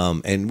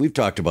 And we've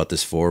talked about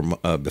this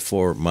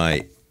before,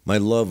 my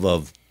love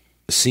of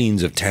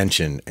scenes of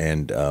tension,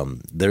 and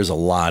there's a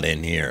lot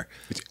in here.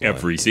 It's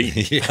every scene.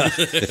 Yeah,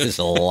 there's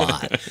a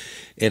lot.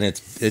 And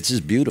it's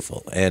just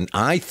beautiful. And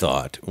I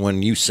thought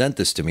when you sent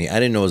this to me, I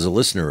didn't know it was a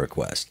listener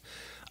request.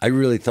 I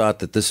really thought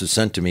that this was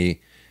sent to me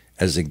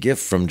as a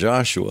gift from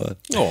Joshua.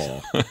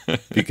 Oh,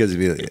 because he'd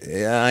be like,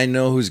 yeah, I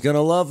know who's going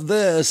to love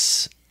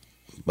this.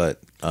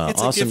 But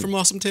it's a gift from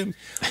Awesome Tim.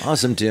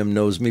 Awesome Tim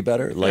knows me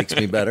better, likes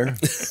me better,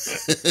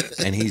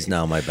 and he's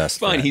now my best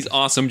friend. Fine, he's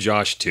Awesome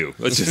Josh, too.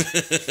 Let's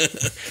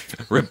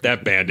just rip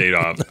that Band-Aid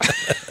off.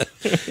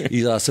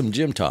 He's Awesome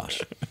Jim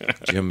Tosh.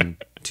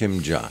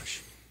 Tim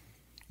Josh.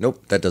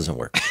 Nope, that doesn't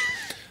work.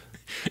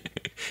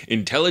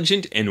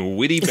 Intelligent and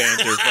witty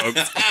banter,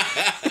 folks.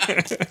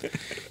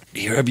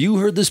 Have you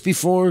heard this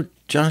before,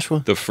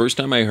 Joshua? The first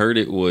time I heard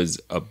it was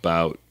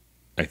about,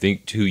 I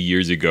think, 2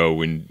 years ago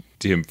when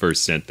Tim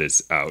first sent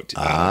this out.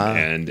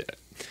 And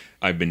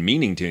I've been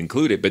meaning to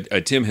include it,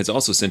 but Tim has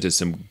also sent us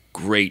some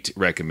great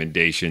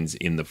recommendations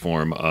in the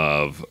form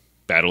of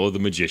Battle of the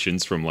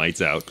Magicians from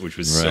Lights Out, which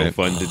was so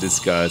fun to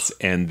discuss,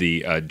 and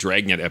the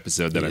Dragnet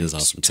episode that I'm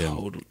awesome,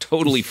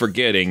 totally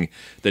forgetting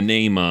the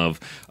name of.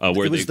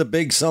 Where it was the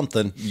big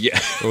something. Yeah.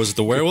 Or was it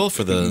the werewolf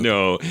or the...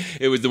 No,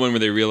 it was the one where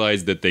they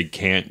realized that they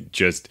can't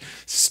just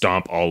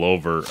stomp all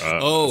over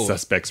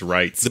suspects'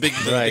 rights. The big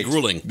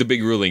ruling. The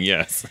big ruling,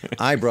 yes.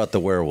 I brought the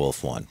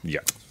werewolf one.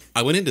 Yeah.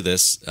 I went into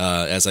this,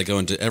 as I go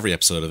into every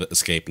episode of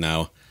Escape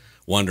now,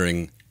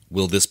 wondering,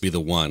 will this be the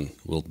one?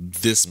 Will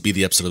this be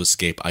the episode of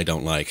Escape I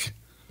don't like?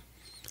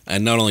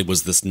 And not only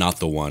was this not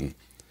the one,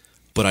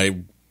 but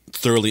I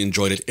thoroughly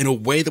enjoyed it in a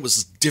way that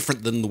was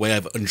different than the way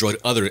I've enjoyed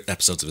other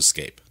episodes of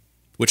Escape.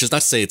 Which is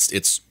not to say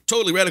it's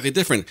totally radically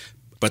different,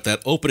 but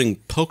that opening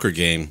poker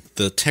game,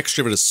 the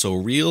texture of it is so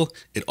real,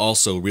 it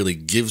also really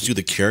gives you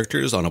the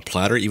characters on a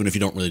platter, even if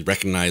you don't really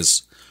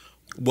recognize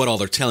what all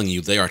they're telling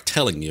you. They are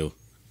telling you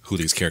who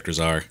these characters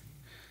are.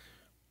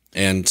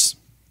 And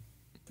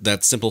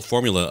that simple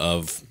formula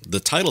of the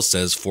title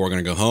says 4 are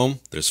going to go home,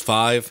 there's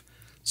 5,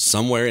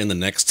 somewhere in the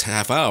next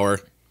half hour,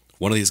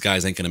 one of these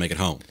guys ain't going to make it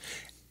home.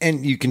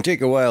 And you can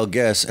take a wild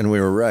guess, and we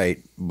were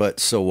right, but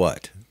so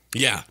what?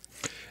 Yeah.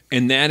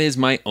 And that is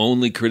my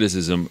only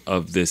criticism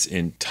of this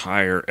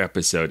entire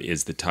episode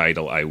is the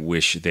title. I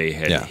wish they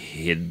had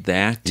hid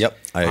that. Yep,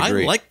 I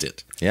agree. I liked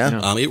it.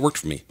 Yeah. It worked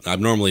for me. I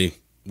normally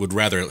would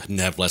rather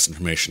have less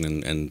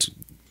information and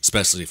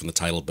especially from the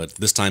title, but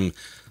this time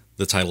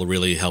the title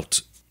really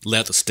helped lay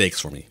out the stakes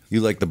for me.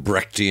 You like the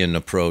Brechtian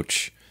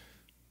approach.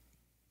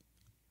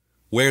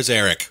 Where's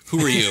Eric? Who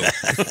are you?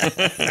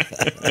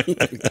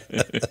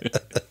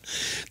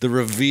 The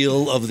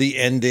reveal of the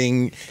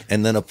ending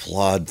and then a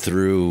plod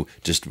through,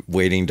 just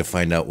waiting to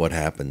find out what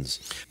happens.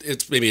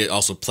 It's maybe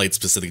also played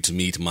specific to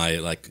me, to my,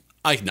 like,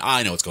 I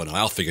know what's going on.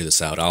 I'll figure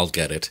this out. I'll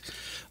get it.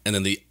 And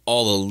then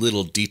all the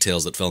little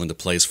details that fell into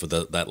place for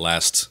that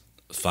last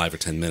 5 or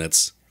 10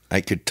 minutes.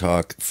 I could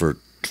talk for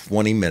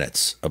 20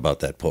 minutes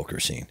about that poker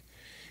scene.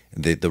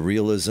 The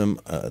realism,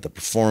 the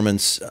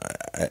performance.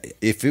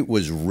 If it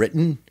was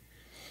written...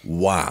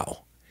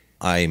 wow.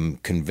 I'm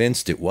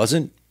convinced it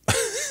wasn't.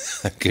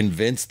 I'm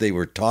convinced they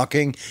were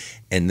talking,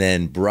 and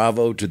then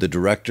bravo to the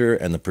director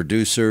and the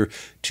producer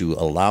to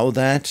allow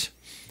that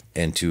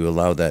and to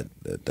allow that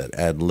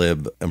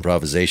ad-lib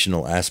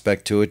improvisational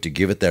aspect to it, to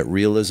give it that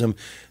realism.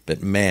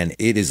 But man,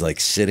 it is like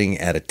sitting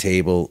at a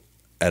table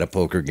at a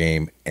poker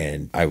game,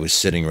 and I was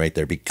sitting right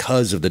there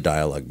because of the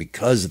dialogue,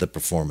 because of the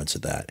performance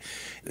of that.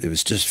 It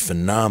was just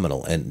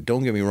phenomenal. And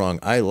don't get me wrong,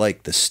 I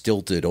like the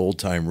stilted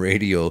old-time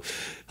radio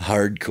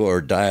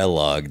hardcore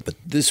dialogue, but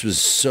this was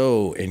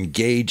so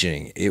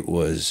engaging. It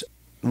was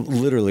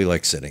literally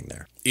like sitting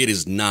there. It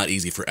is not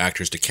easy for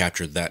actors to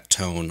capture that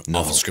tone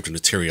off the scripted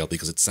material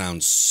because it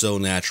sounds so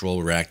natural.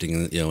 We're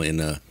acting, in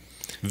a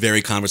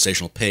very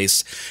conversational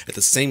pace. At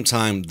the same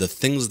time, the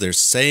things they're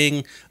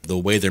saying, the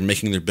way they're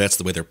making their bets,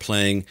 the way they're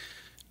playing,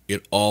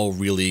 it all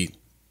really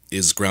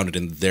is grounded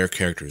in their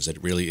characters.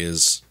 It really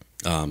is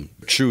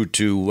true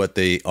to what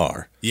they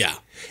are. Yeah.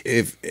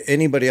 If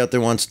anybody out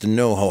there wants to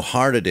know how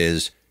hard it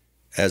is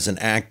as an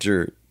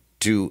actor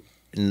to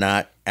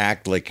not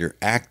act like you're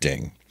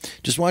acting,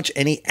 just watch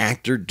any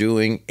actor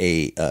doing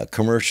a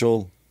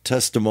commercial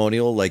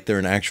testimonial like they're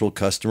an actual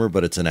customer,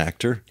 but it's an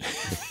actor.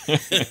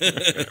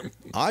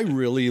 I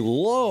really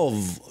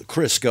love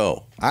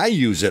Crisco. I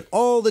use it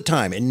all the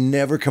time. It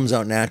never comes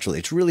out naturally.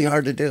 It's really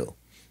hard to do.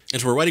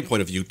 And from a writing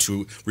point of view,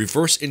 to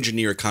reverse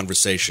engineer a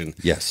conversation,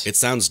 yes, it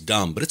sounds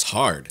dumb, but it's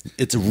hard.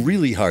 It's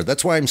really hard.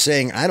 That's why I'm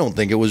saying I don't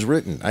think it was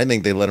written. I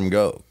think they let him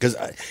go. Because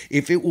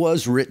if it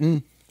was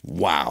written,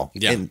 wow.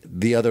 Yeah. And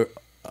the other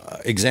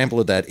example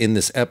of that in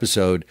this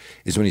episode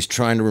is when he's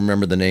trying to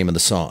remember the name of the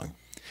song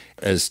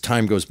as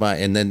time goes by.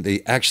 And then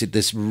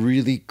this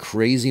really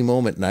crazy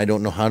moment, and I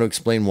don't know how to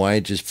explain why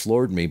it just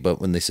floored me,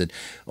 but when they said,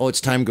 oh,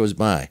 it's Time Goes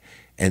By.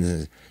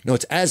 And no,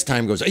 it's as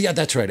time goes. Yeah,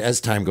 that's right.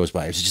 As time goes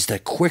by, it's just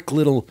that quick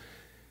little.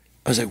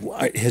 I was like,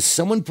 what? Has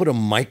someone put a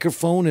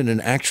microphone in an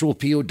actual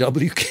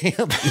POW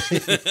camp?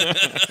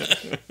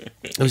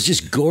 It was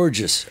just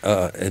gorgeous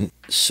and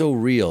so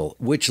real,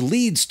 which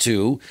leads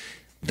to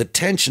the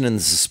tension and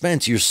the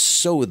suspense. You're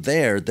so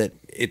there that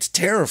it's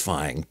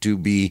terrifying to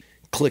be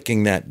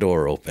clicking that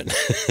door open.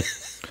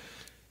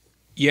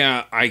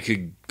 Yeah, I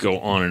could go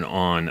on and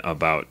on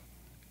about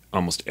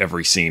almost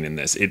every scene in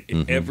this.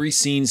 Every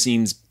scene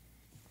seems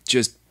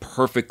just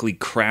perfectly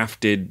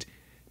crafted,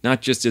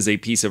 not just as a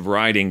piece of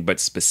writing, but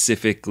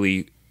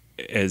specifically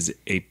as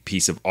a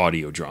piece of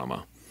audio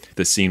drama.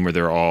 The scene where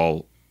they're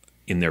all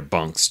in their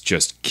bunks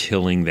just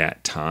killing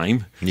that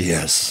time.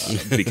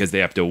 Yes. Because they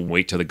have to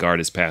wait till the guard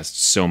has passed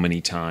so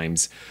many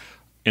times.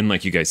 And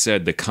like you guys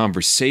said, the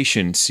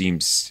conversation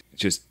seems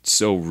just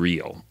so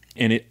real.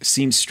 And it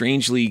seems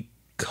strangely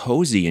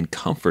cozy and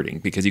comforting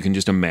because you can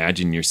just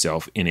imagine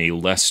yourself in a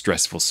less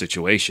stressful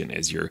situation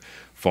as you're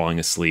falling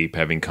asleep,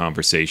 having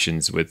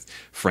conversations with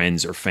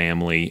friends or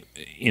family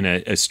in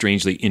a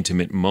strangely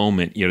intimate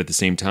moment, yet at the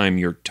same time,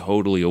 you're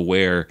totally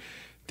aware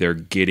they're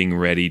getting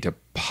ready to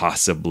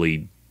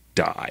possibly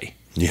die.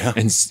 Yeah.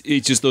 And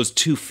it's just those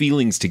two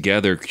feelings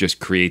together just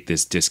create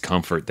this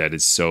discomfort that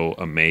is so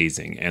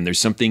amazing. And there's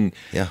something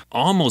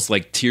almost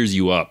like tears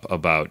you up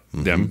about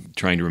them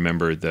trying to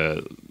remember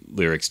the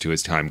lyrics to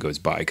As Time Goes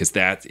By, because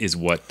that is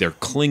what they're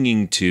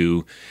clinging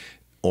to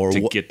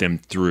get them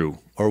through.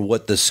 Or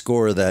what the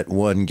score of that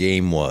one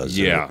game was.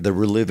 Yeah. The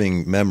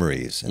reliving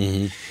memories.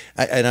 And,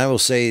 and I will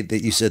say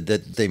that you said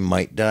that they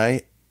might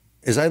die.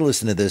 As I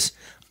listen to this,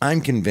 I'm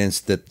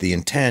convinced that the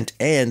intent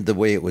and the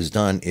way it was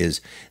done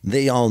is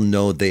they all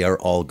know they are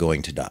all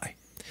going to die.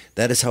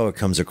 That is how it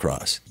comes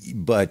across.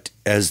 But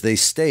as they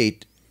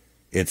state,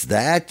 it's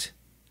that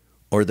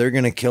or they're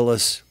going to kill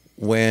us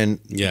when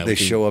they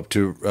show up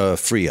to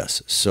free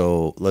us.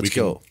 So let's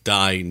go.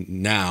 Die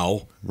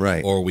now,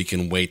 right? Or we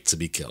can wait to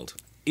be killed.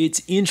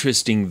 It's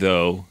interesting,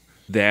 though,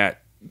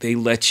 that they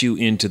let you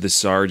into the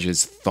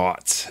Sarge's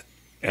thoughts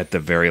at the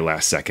very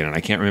last second. And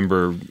I can't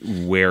remember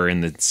where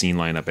in the scene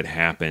lineup it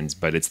happens,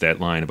 but it's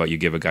that line about you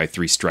give a guy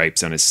 3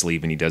 stripes on his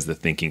sleeve and he does the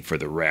thinking for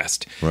the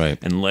rest. Right.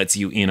 And lets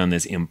you in on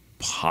this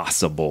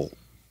impossible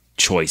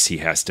choice he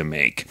has to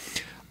make.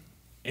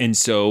 And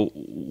so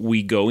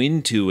we go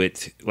into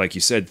it, like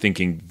you said,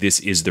 thinking this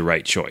is the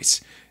right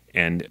choice.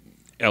 And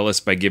Ellis,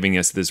 by giving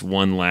us this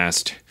one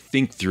last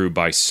think through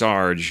by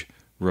Sarge,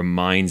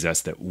 reminds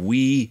us that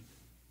we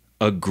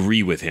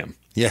agree with him.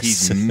 Yes.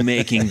 He's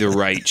making the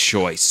right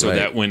choice. So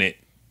that when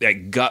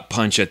that gut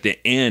punch at the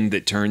end,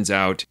 that turns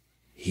out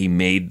he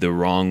made the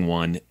wrong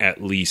one,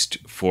 at least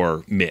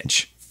for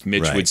Mitch.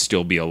 Mitch would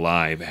still be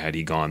alive had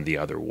he gone the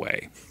other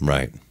way.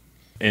 Right.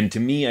 And to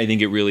me, I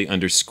think it really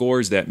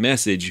underscores that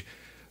message,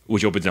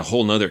 which opens a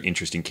whole nother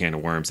interesting can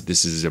of worms.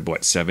 This is,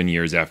 7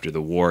 years after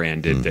the war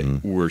ended,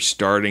 that we're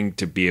starting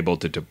to be able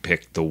to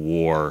depict the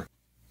war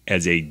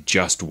as a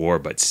just war,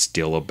 but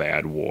still a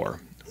bad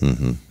war.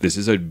 This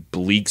is a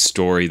bleak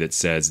story that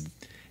says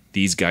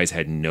these guys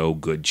had no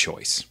good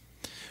choice.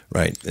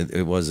 Right.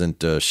 It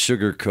wasn't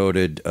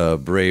sugar-coated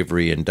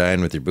bravery and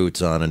dying with your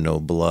boots on and no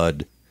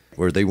blood,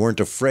 where they weren't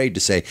afraid to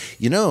say,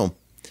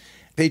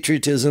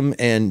 patriotism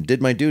and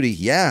did my duty.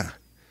 Yeah,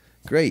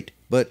 great.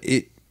 But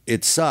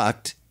it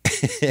sucked.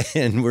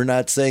 And we're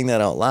not saying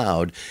that out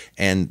loud,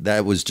 and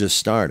that was just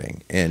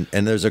starting. And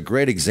there's a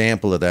great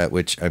example of that,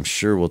 which I'm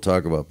sure we'll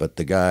talk about, but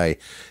the guy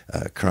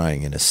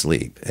crying in his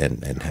sleep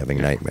and having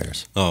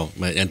nightmares. Oh,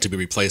 and to be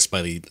replaced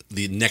by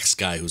the next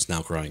guy who's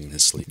now crying in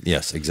his sleep.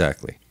 Yes,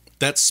 exactly.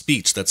 That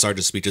speech, that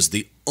Sarge's speech, is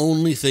the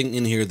only thing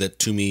in here that,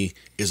 to me,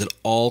 is at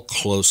all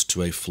close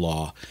to a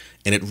flaw.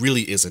 And it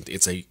really isn't.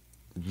 It's a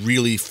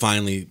really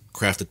finely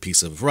crafted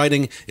piece of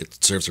writing.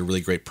 It serves a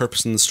really great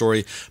purpose in the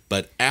story.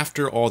 But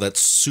after all that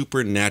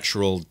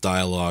supernatural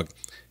dialogue,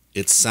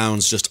 it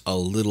sounds just a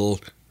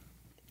little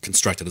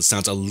constructed. It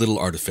sounds a little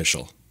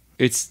artificial.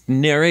 It's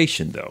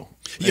narration, though.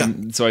 Yeah.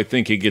 And so I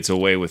think it gets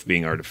away with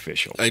being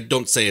artificial. I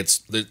don't say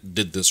it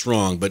did this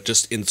wrong, but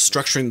just in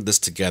structuring this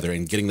together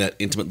and getting that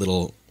intimate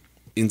little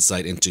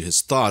insight into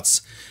his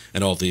thoughts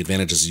and all the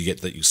advantages you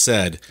get that you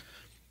said,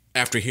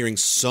 after hearing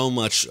so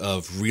much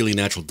of really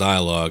natural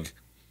dialogue,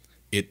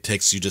 it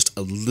takes you just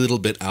a little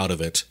bit out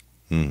of it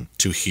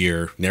to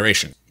hear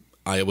narration.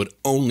 I would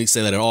only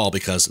say that at all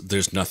because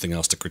there's nothing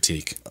else to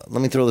critique.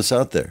 Let me throw this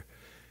out there.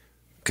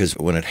 Because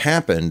when it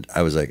happened,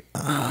 I was like,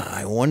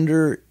 I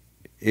wonder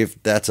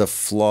if that's a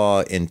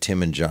flaw in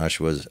Tim and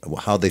Joshua's,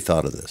 how they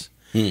thought of this.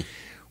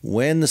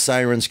 When the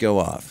sirens go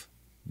off,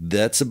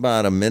 that's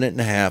about 1.5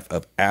 minutes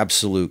of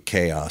absolute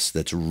chaos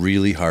that's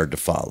really hard to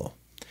follow.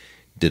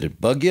 Did it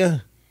bug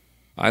you?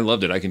 I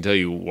loved it. I can tell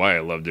you why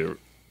I loved it.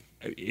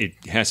 It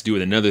has to do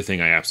with another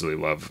thing I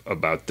absolutely love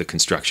about the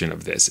construction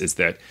of this, is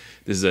that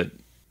this is a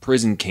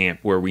prison camp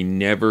where we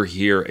never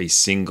hear a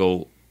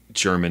single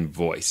German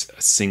voice,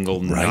 a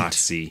single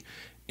Nazi,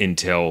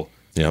 until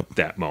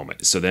that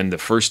moment. So then the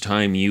first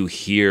time you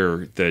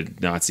hear the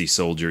Nazi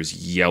soldiers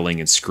yelling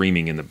and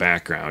screaming in the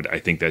background, I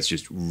think that's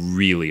just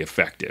really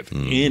effective.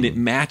 And it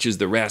matches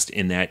the rest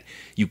in that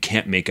you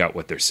can't make out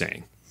what they're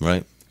saying.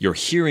 Right. You're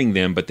hearing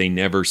them, but they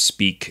never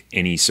speak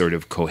any sort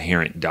of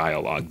coherent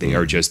dialogue. They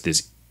are just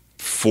this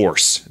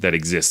force that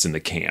exists in the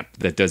camp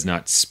that does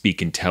not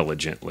speak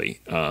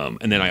intelligently.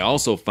 And then I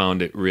also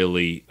found it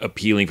really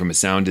appealing from a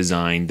sound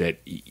design that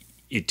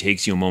it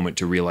takes you a moment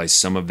to realize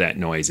some of that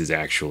noise is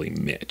actually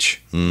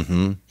Mitch.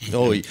 Mm-hmm.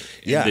 Oh,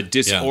 yeah. And the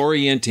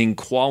disorienting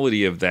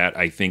quality of that,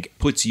 I think,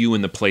 puts you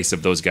in the place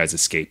of those guys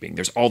escaping.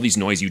 There's all these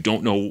noise. You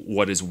don't know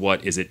what is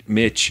what. Is it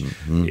Mitch?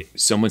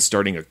 Someone's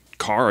starting a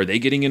car. Are they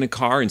getting in a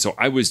car? And so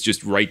I was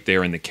just right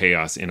there in the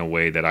chaos in a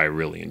way that I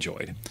really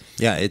enjoyed.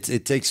 Yeah,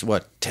 it takes,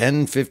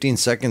 10, 15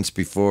 seconds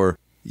before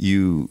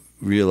you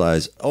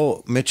realize,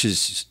 oh, Mitch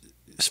is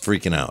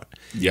freaking out.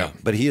 Yeah.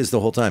 But he is the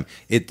whole time.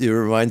 It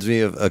reminds me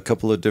of a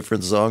couple of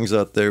different songs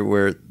out there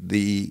where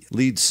the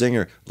lead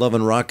singer, Love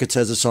and Rockets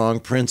has a song,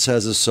 Prince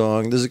has a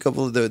song. There's a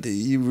couple of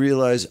you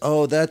realize,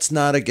 oh, that's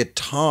not a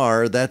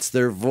guitar, that's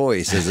their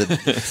voice as it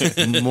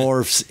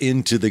morphs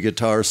into the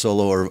guitar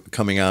solo or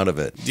coming out of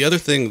it. The other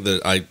thing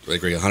that I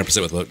agree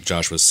 100% with what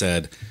Joshua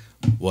said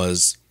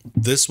was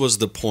this was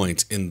the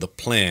point in the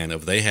plan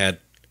of they had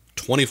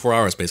 24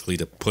 hours basically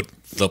to put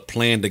the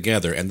plan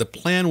together, and the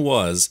plan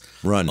was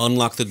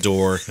unlock the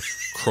door,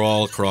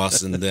 crawl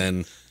across, and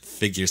then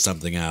figure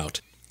something out.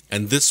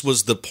 And this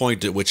was the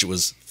point at which it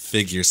was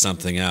figure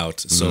something out.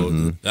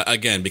 So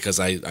again, because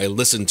I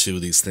listen to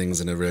these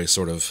things in a very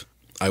sort of,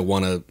 I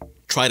want to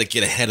try to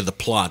get ahead of the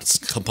plot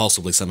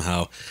compulsively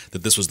somehow,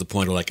 that this was the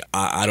point of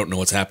I don't know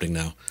what's happening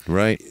now.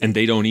 Right. And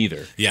they don't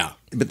either. Yeah.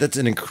 But that's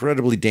an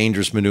incredibly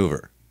dangerous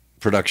maneuver.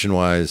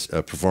 Production-wise,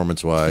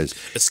 performance-wise.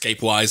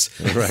 Escape-wise.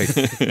 Right.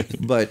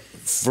 But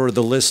for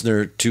the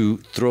listener to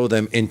throw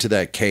them into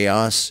that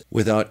chaos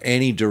without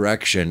any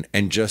direction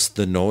and just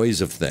the noise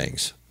of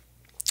things,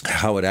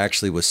 how it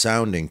actually was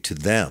sounding to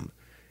them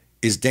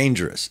is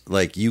dangerous.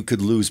 Like, you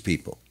could lose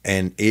people.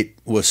 And it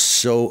was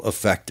so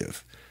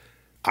effective.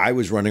 I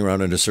was running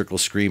around in a circle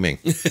screaming,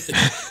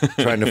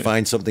 trying to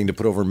find something to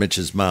put over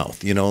Mitch's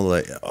mouth,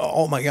 like,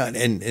 oh my God.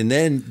 And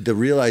then the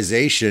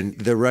realization,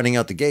 they're running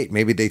out the gate.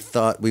 Maybe they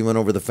thought we went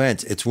over the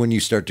fence. It's when you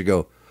start to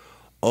go,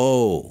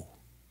 oh.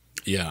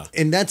 Yeah.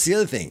 And that's the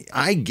other thing.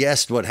 I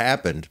guessed what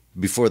happened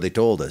before they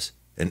told us,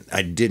 and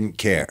I didn't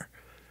care.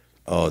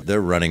 Oh,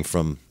 they're running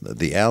from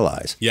the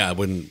Allies. Yeah,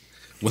 when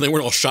they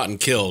weren't all shot and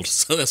killed,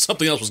 so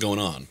something else was going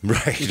on.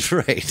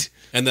 Right.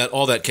 And that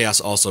all that chaos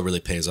also really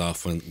pays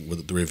off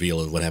with the reveal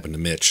of what happened to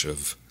Mitch.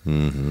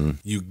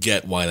 You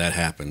get why that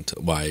happened.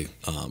 Why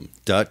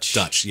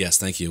Dutch? Yes,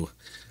 thank you.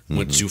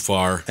 Went too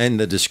far. And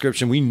the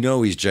description, we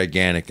know he's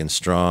gigantic and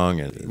strong,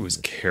 and it was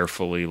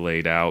carefully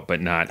laid out,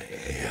 but not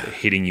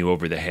hitting you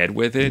over the head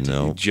with it.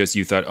 No, just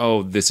you thought,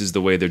 oh, this is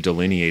the way they're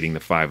delineating the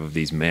 5 of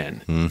these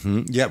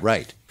men. Yeah,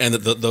 right. And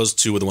those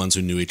 2 were the ones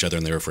who knew each other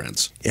and they were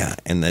friends. Yeah,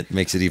 and that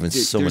makes it even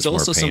so much more painful.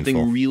 There's also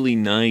something really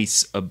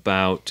nice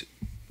about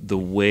the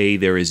way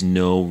there is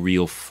no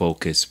real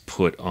focus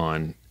put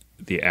on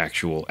the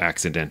actual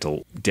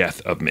accidental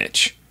death of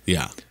Mitch.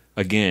 Yeah.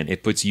 Again,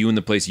 it puts you in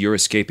the place you're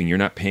escaping. You're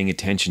not paying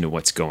attention to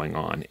what's going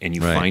on, and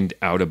you find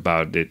out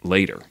about it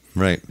later.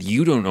 Right.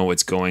 You don't know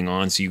what's going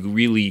on, so you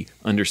really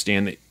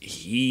understand that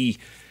he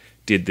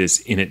did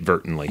this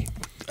inadvertently.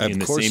 In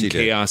the same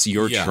chaos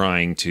you're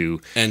trying to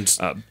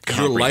comprehend.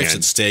 Your life's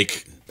at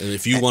stake. And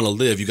if you want to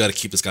live, you got to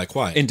keep this guy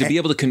quiet. And to be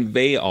able to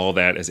convey all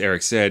that, as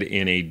Eric said,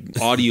 in a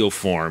audio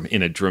form,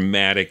 in a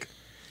dramatic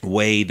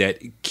way that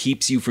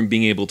keeps you from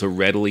being able to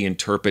readily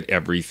interpret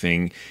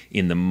everything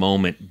in the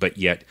moment, but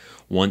yet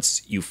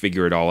once you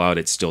figure it all out,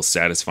 it's still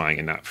satisfying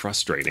and not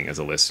frustrating as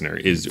a listener,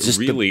 is just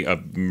really a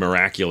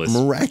miraculous.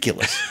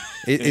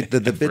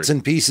 The bits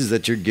and pieces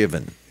that you're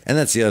given. And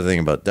that's the other thing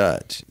about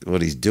Dutch.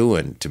 What he's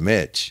doing to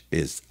Mitch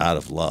is out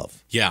of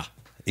love. Yeah.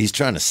 He's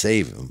trying to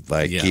save him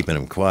by keeping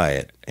him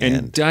quiet.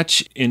 And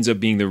Dutch ends up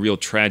being the real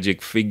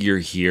tragic figure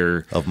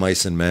here. Of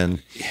Mice and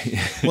Men.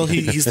 Well,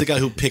 he's the guy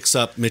who picks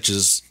up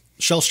Mitch's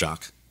shell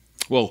shock.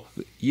 Well,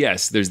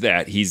 yes, there's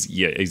that.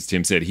 As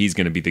Tim said, he's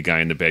going to be the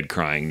guy in the bed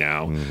crying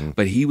now.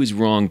 But he was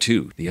wrong,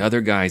 too. The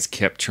other guys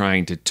kept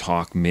trying to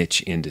talk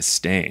Mitch into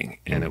staying,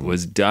 and it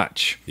was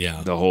Dutch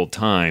the whole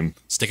time.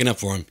 Sticking up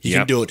for him. He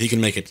can do it. He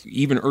can make it.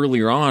 Even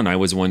earlier on, I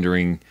was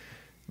wondering,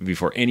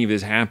 before any of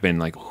this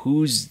happened,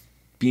 who's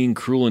being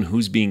cruel and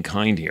who's being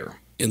kind here?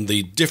 In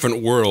the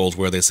different world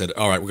where they said,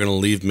 all right, we're going to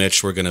leave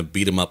Mitch, we're going to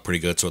beat him up pretty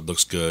good so it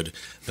looks good.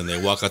 Then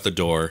they walk out the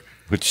door.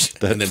 And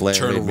then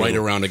turn right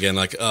around again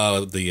like,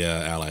 oh, the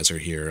Allies are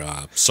here.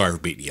 Sorry for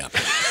beating you up.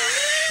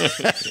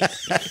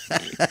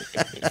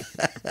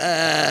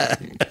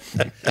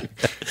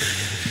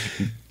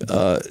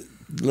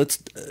 Let's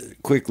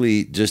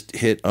quickly just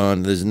hit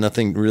on, there's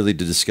nothing really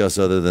to discuss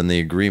other than the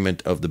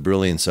agreement of the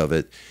brilliance of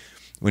it.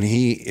 When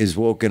he is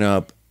woken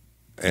up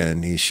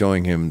and he's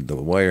showing him the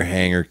wire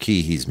hanger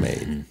key he's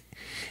made.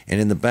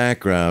 And in the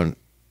background,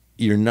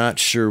 you're not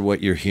sure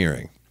what you're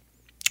hearing.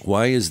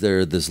 Why is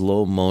there this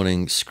low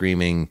moaning,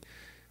 screaming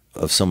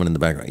of someone in the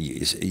background.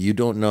 You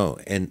don't know,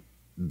 and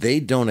they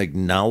don't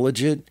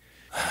acknowledge it.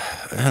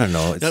 I don't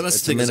know.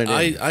 That's the thing.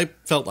 I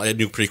felt I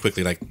knew pretty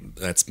quickly, like,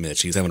 that's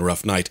Mitch. He's having a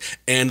rough night.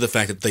 And the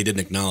fact that they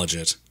didn't acknowledge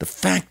it. The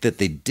fact that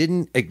they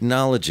didn't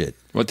acknowledge it.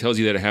 Well, it tells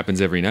you that it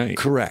happens every night.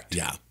 Correct.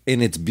 Yeah.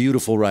 And it's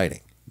beautiful writing.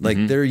 Like,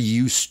 they're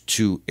used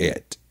to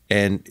it.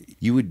 And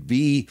you would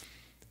be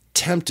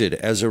tempted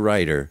as a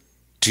writer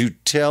to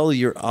tell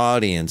your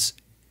audience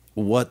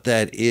what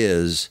that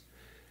is,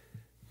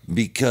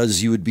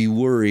 because you would be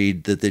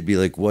worried that they'd be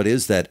like, what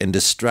is that? And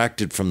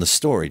distracted from the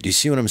story. Do you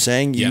see what I'm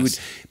saying? Yes.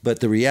 But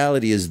the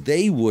reality is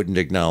they wouldn't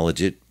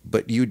acknowledge it,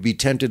 but you'd be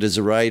tempted as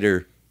a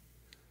writer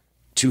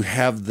to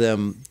have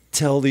them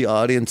tell the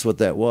audience what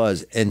that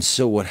was. And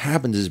so what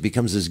happens is it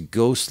becomes this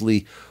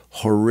ghostly,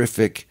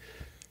 horrific,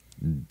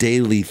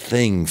 daily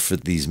thing for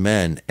these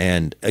men.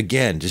 And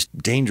again, just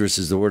dangerous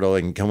is the word all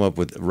I can come up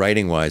with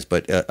writing-wise,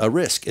 but a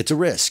risk. It's a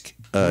risk.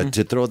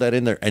 To throw that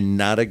in there and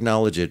not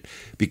acknowledge it,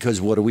 because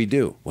what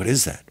do? What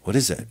is that? What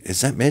is that? Is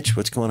that Mitch?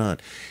 What's going on?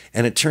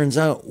 And it turns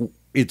out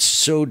it's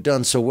so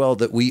done so well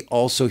that we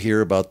also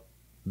hear about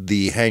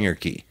the hangar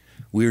key.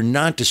 We're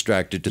not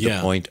distracted to the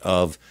point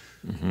of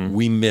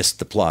we missed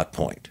the plot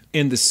point.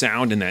 And the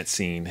sound in that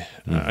scene,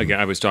 again,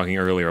 I was talking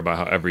earlier about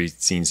how every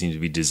scene seems to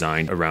be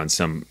designed around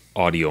some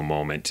audio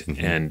moment,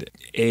 and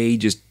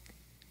just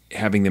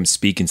having them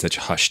speak in such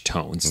hushed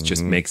tones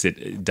just makes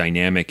it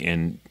dynamic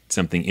and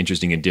something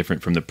interesting and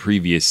different from the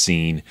previous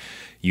scene.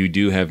 You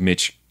do have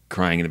Mitch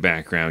crying in the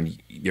background.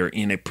 You're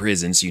in a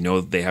prison, so you know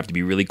they have to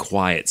be really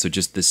quiet. So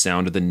just the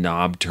sound of the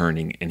knob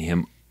turning and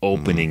him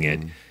opening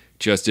it,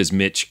 just as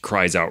Mitch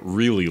cries out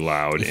really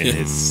loud in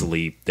his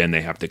sleep, then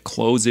they have to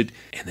close it,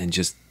 and then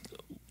just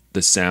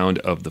the sound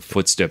of the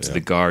footsteps of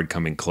the guard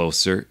coming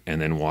closer and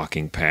then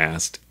walking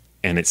past,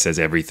 and it says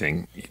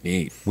everything you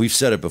need. We've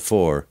said it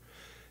before.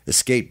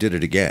 Escape did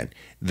it again.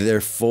 They're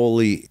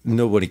Foley.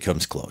 Nobody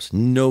comes close.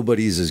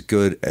 Nobody's as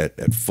good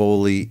at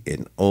Foley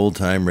in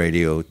old-time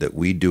radio that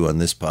we do on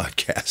this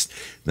podcast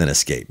than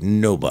Escape.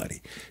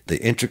 Nobody.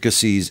 The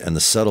intricacies and the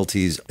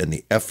subtleties and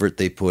the effort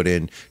they put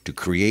in to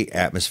create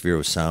atmosphere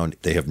with sound,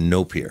 they have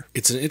no peer.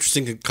 It's an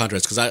interesting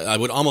contrast, because I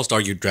would almost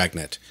argue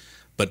Dragnet.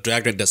 But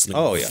Dragnet does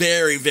something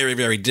very, very,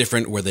 very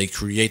different, where they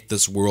create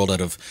this world out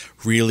of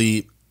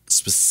really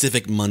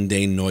specific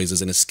mundane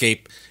noises. And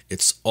Escape,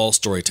 it's all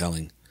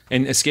storytelling.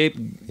 And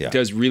Escape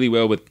does really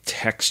well with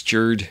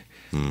textured,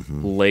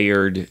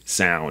 layered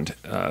sound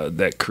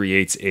that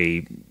creates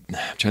I'm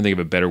trying to think of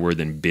a better word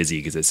than busy,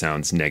 because it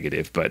sounds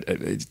negative, but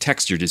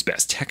textured is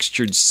best.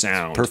 Textured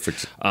sound.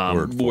 Perfect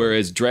word.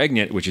 Whereas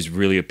Dragnet, which is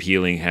really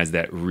appealing, has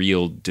that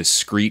real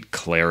discrete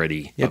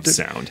clarity of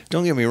sound.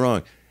 Don't get me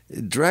wrong.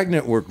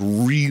 Dragnet worked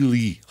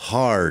really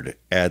hard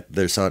at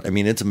their sound. I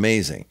mean, it's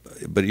amazing.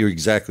 But you're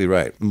exactly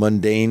right.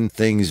 Mundane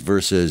things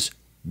versus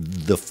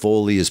the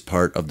Foley is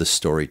part of the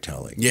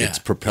storytelling. Yeah. It's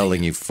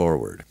propelling you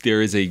forward.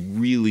 There is a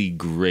really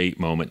great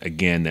moment,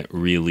 again, that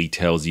really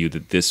tells you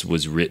that this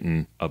was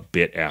written a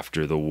bit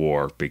after the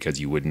war, because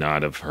you would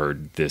not have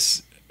heard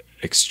this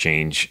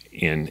exchange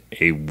in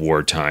a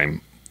wartime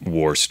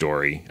war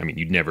story. I mean,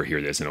 you'd never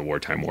hear this in a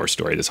wartime war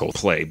story, this whole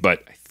play.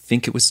 But I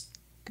think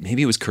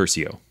maybe it was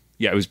Curcio.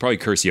 Yeah, it was probably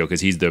Curcio,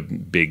 because he's the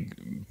big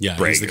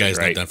bragger, he's the guy who's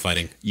right? not done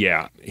fighting.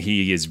 Yeah,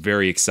 he is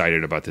very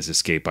excited about this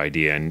escape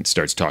idea and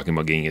starts talking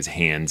about getting his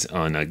hands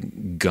on a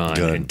gun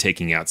and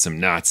taking out some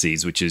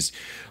Nazis, which is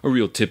a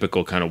real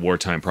typical kind of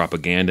wartime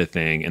propaganda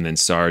thing. And then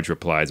Sarge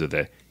replies with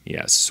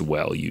yeah,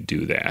 swell, you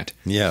do that.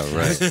 Yeah,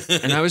 right.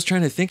 And I was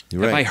trying to think,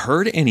 have I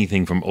heard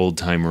anything from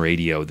old-time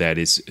radio that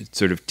is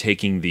sort of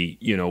taking the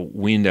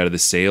wind out of the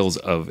sails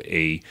of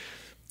a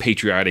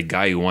patriotic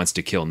guy who wants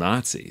to kill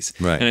Nazis.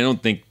 Right. And I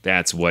don't think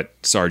that's what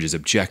Sarge is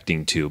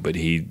objecting to, but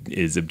he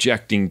is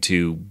objecting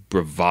to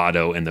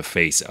bravado in the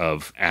face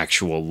of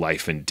actual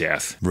life and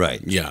death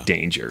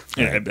danger.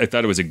 And I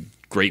thought it was a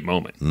great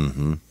moment.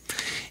 Mm-hmm.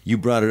 You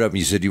brought it up and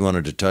you said you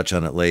wanted to touch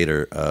on it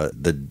later.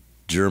 The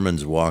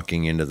Germans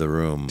walking into the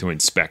room to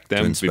inspect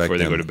them before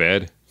they go to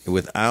bed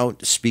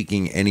without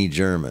speaking any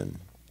German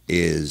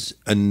is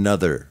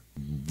another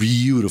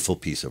beautiful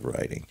piece of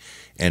writing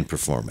and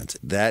performance.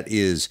 That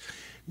is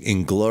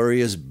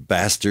Inglorious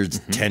Bastards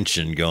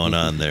tension going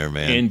on there,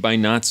 man. And by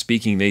not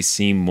speaking, they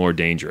seem more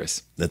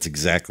dangerous. That's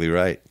exactly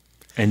right.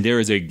 And there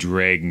is a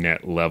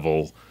Dragnet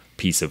level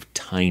piece of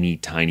tiny,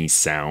 tiny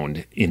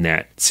sound in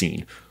that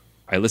scene.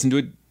 I listened to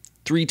it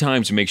 3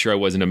 times to make sure I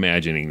wasn't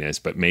imagining this,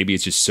 but maybe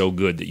it's just so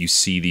good that you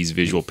see these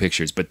visual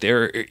pictures. But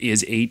there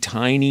is a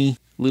tiny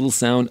little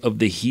sound of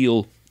the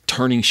heel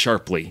turning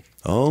sharply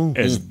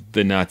as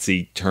the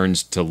Nazi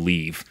turns to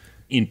leave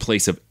in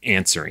place of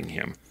answering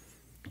him.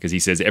 Because he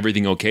says,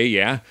 everything okay?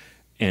 Yeah.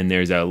 And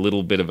there's a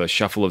little bit of a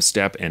shuffle of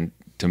step, and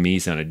to me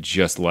sounded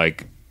just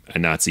like a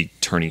Nazi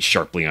turning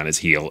sharply on his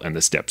heel and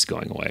the steps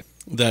going away.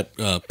 That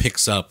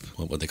picks up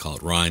what they call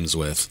it, rhymes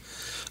with,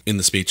 in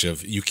the speech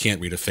of, you can't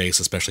read a face,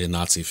 especially a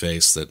Nazi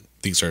face, that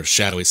these are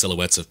shadowy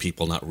silhouettes of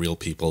people, not real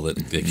people, that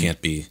they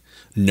can't be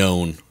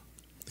known,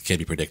 they can't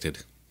be predicted.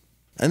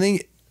 I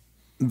think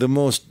the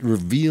most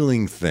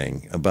revealing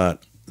thing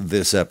about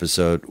this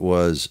episode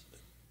was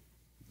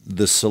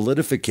the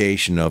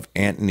solidification of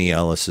Anthony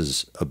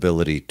Ellis's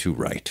ability to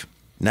write.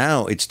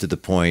 Now it's to the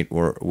point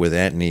where with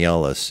Anthony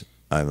Ellis,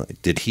 I'm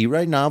like, did he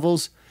write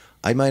novels?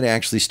 I might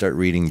actually start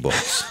reading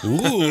books.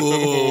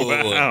 Ooh.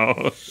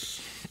 Wow.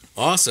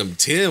 Awesome.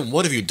 Tim,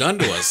 what have you done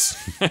to us?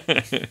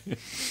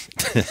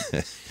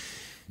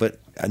 But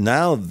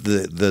now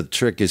the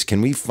trick is,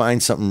 can we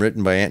find something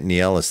written by Anthony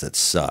Ellis that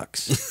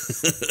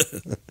sucks?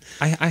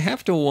 I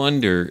have to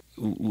wonder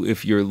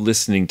if you're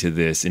listening to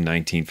this in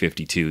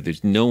 1952.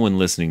 There's no one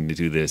listening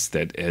to this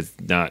that has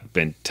not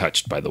been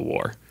touched by the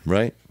war.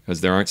 Right.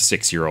 Because there aren't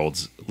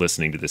 6-year-olds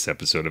listening to this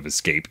episode of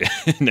Escape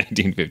in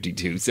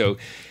 1952. So,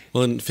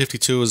 well, in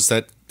 52,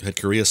 had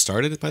Korea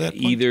started by that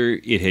point? Either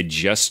it had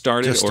just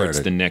started or it's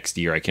started. the next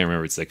year. I can't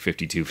remember. It's like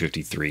 52,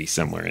 53,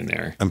 somewhere in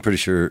there. I'm pretty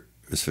sure it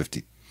was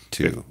 52.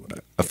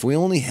 If we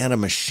only had a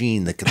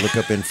machine that could look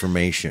up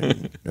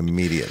information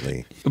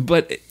immediately.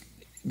 But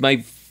my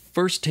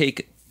first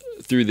take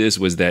through this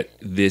was that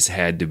this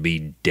had to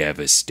be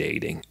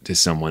devastating to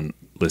someone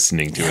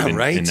listening to it in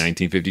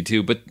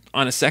 1952. But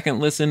on a second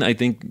listen, I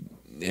think,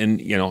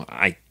 and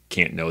I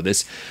can't know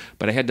this,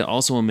 but I had to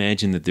also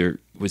imagine that there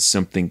was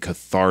something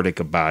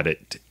cathartic about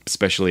it,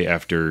 especially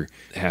after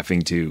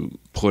having to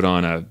put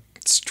on a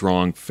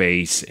strong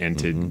face and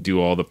to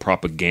do all the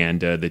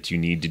propaganda that you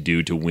need to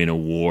do to win a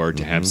war,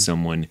 to have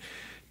someone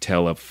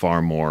tell a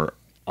far more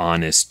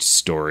honest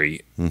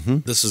story.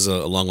 This is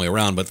a long way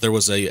around, but there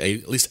was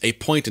at least a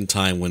point in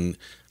time when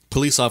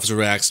police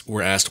officers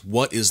were asked,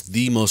 what is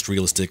the most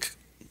realistic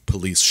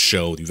police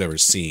show you've ever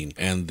seen?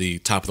 And the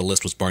top of the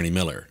list was Barney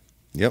Miller.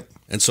 Yep.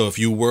 And so if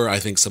you were, I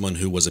think, someone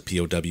who was a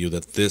POW,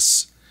 that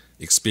this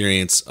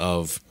experience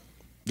of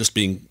just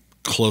being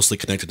closely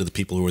connected to the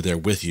people who were there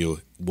with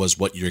you was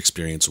what your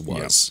experience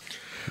was.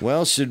 Yep.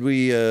 Well, should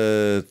we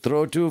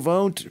throw it to a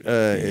vote?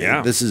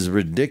 Yeah. This is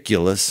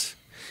ridiculous.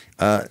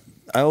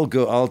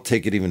 I'll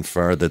take it even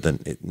farther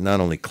than it, not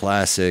only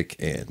classic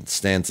and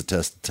stands the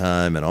test of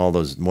time and all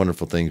those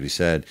wonderful things we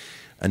said.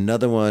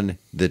 Another one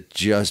that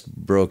just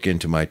broke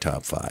into my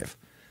top 5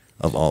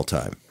 of all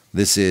time.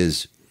 This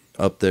is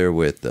up there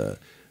with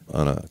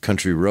On a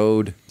Country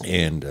Road,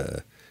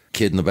 and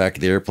kid in the back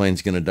of the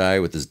airplane's going to die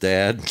with his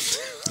dad.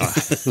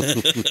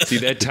 See,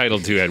 that title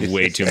too had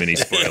way too many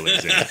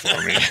spoilers in it for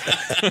me.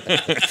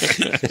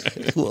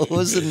 What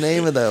was the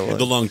name of that one?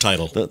 The long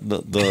title. It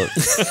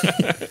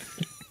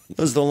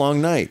was The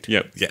Long Night.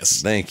 Yep.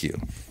 Yes. Thank you.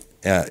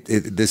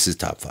 This is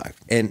top 5.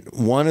 And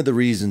one of the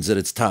reasons that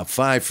it's top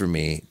 5 for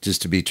me,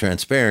 just to be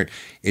transparent,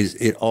 is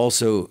it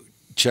also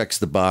checks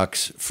the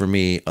box for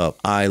me of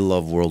I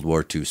love World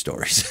War II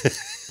stories.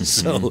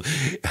 So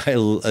I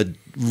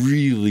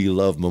really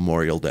love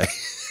Memorial Day.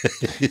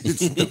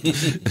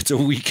 It's a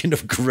weekend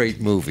of great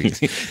movies.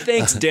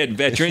 Thanks, dead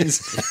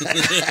veterans.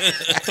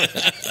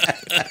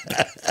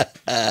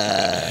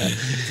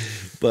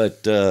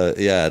 But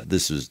yeah,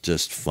 this was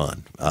just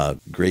fun.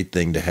 Great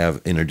thing to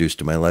have introduced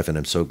to my life, and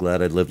I'm so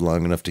glad I lived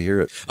long enough to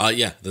hear it.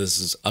 Yeah, this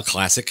is a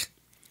classic,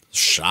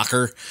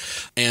 shocker,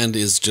 and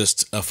is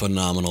just a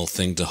phenomenal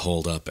thing to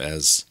hold up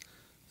as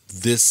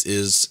this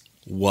is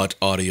what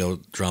audio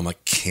drama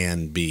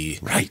can be.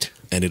 Right.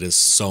 And it is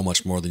so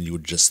much more than you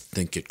would just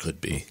think it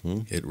could be.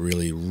 It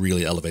really,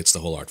 really elevates the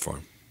whole art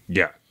form.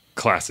 Yeah,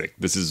 classic.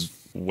 This is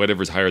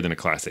whatever's higher than a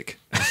classic.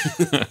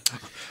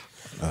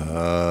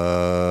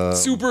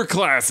 Super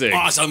classic.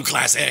 Awesome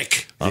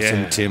classic.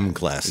 Awesome Tim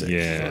classic.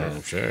 Yeah.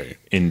 Oh, sure.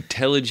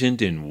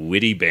 Intelligent and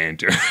witty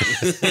banter.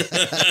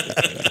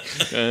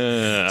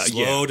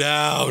 Slow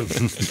down.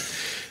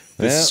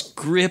 The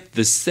script,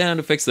 the sound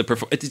effects, the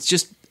performance. It's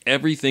just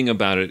everything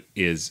about it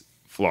is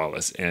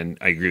flawless. And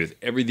I agree with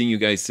everything you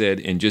guys said.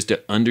 And just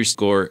to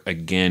underscore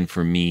again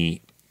for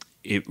me,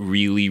 it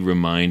really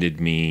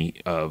reminded me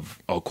of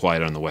All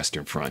Quiet on the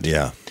Western Front.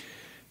 Yeah.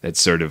 That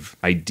sort of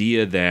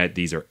idea that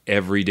these are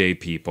everyday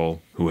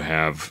people who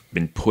have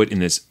been put in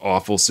this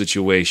awful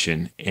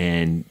situation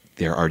and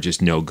there are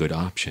just no good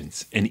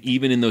options. And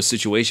even in those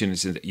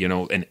situations,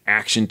 an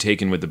action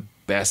taken with the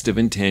best of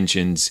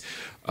intentions,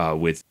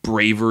 with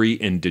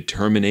bravery and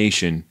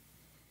determination,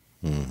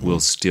 will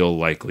still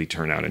likely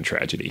turn out in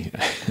tragedy.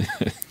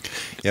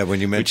 Yeah,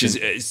 when you mentioned...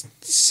 Which is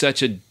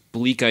such a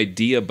bleak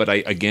idea, but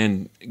I,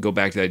 again, go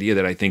back to the idea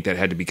that I think that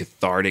had to be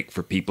cathartic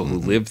for people who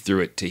lived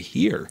through it to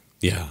hear.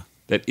 Yeah.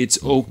 That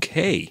it's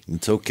okay.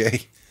 It's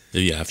okay.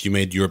 Yeah, if you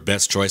made your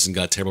best choice and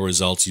got terrible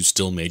results, you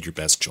still made your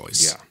best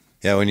choice. Yeah.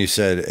 Yeah, when you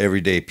said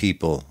everyday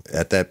people,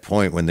 at that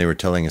point when they were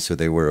telling us who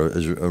they were, I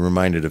was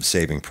reminded of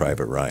Saving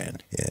Private Ryan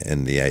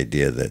and the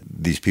idea that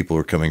these people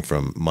were coming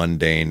from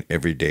mundane,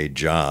 everyday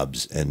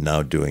jobs and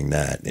now doing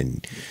that.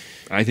 And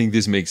I think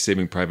this makes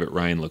Saving Private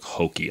Ryan look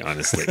hokey,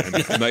 honestly. I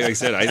mean, like I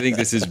said, I think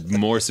this is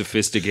more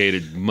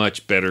sophisticated,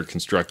 much better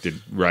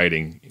constructed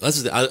writing.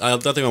 That's the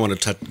other thing I want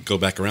to go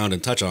back around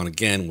and touch on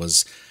again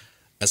was,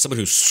 as someone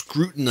who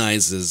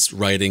scrutinizes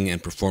writing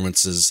and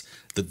performances,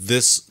 that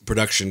this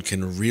production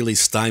can really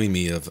stymie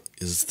me of,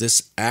 is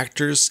this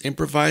actors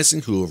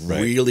improvising who have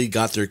really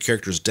got their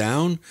characters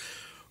down?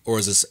 Or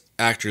is this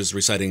actors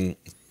reciting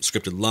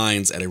scripted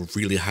lines at a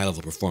really high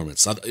level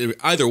performance.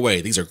 Either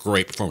way, these are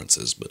great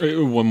performances. But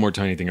one more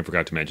tiny thing I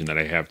forgot to mention that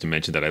I have to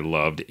mention that I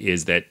loved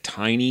is that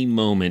tiny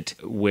moment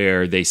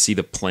where they see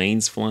the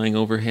planes flying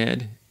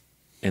overhead.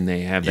 And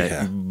they have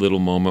that little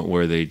moment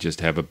where they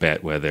just have a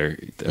bet whether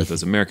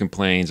those American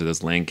planes or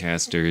those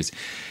Lancasters.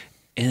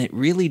 And it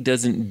really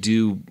doesn't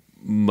do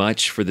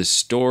much for the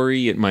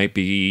story. It might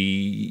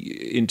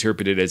be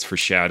interpreted as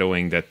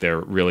foreshadowing that they're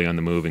really on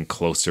the move and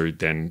closer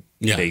than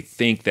they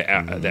think the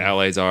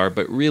Allies are.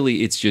 But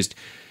really, it's just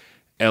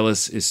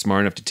Ellis is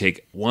smart enough to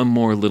take one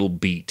more little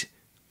beat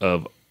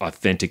of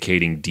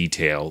authenticating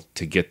detail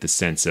to get the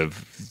sense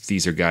of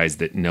these are guys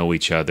that know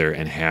each other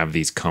and have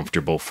these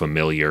comfortable,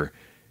 familiar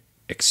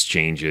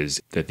exchanges,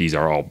 that these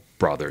are all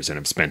brothers and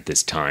have spent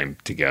this time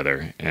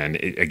together. And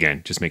it,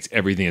 again, just makes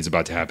everything that's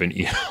about to happen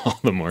all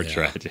the more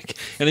tragic.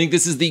 And I think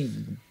this is the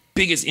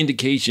biggest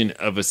indication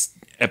of an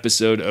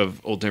episode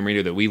of Old Time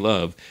Radio that we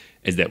love,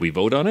 is that we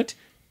vote on it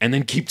and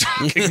then keep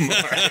talking more.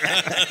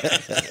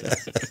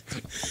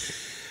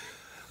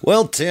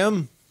 Well,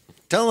 Tim,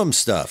 tell them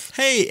stuff.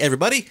 Hey,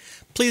 everybody.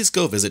 Please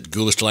go visit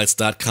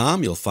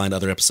GhoulishDelights.com. You'll find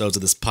other episodes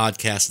of this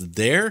podcast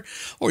there,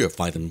 or you'll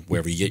find them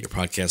wherever you get your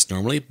podcast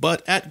normally.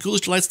 But at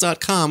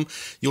GhoulishDelights.com,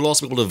 you'll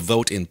also be able to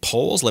vote in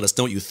polls. Let us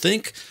know what you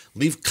think.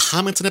 Leave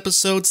comments on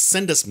episodes.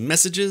 Send us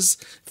messages.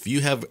 If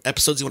you have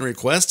episodes you want to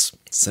request,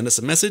 send us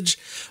a message.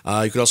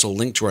 You could also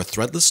link to our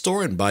Threadless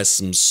store and buy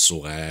some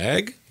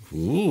swag.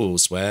 Ooh,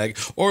 swag.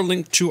 Or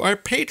link to our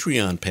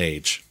Patreon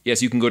page.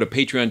 Yes, you can go to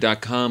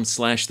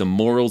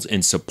patreon.com/themorals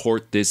and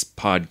support this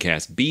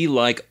podcast. Be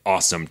like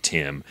awesome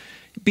Tim.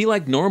 Be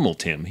like normal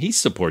Tim. He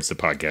supports the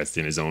podcast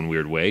in his own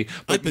weird way.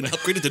 I've been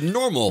upgraded to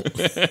normal.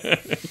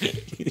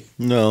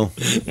 No.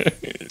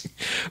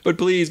 But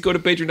please go to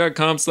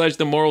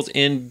patreon.com/themorals,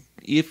 and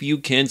if you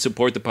can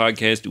support the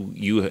podcast,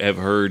 you have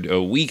heard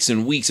weeks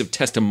and weeks of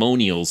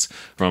testimonials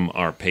from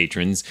our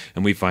patrons,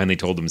 and we finally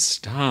told them,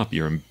 stop,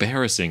 you're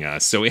embarrassing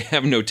us. So we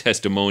have no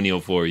testimonial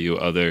for you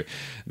other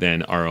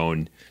than our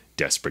own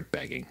desperate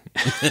begging.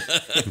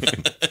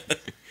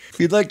 If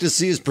you'd like to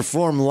see us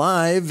perform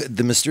live,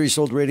 the Mysterious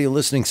Old Radio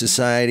Listening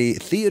Society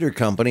Theater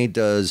Company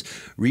does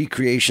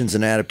recreations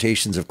and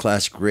adaptations of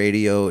classic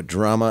radio,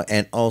 drama,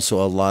 and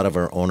also a lot of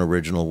our own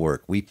original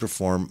work. We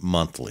perform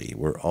monthly.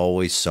 We're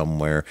always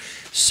somewhere.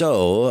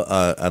 So,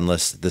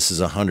 unless this is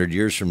 100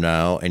 years from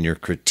now and you're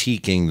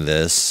critiquing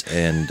this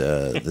and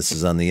this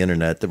is on the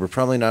internet, that we're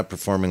probably not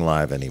performing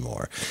live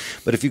anymore.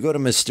 But if you go to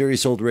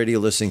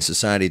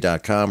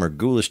MysteriousOldRadioListeningSociety.com or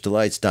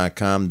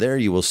GhoulishDelights.com, there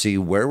you will see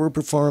where we're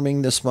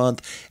performing this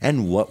month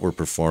and what we're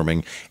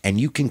performing, and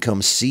you can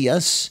come see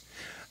us.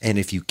 And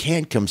if you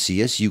can't come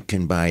see us, you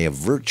can buy a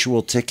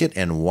virtual ticket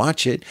and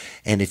watch it.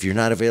 And if you're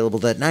not available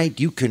that night,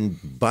 you can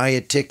buy a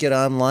ticket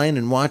online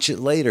and watch it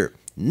later.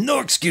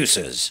 No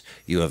excuses.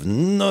 You have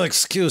no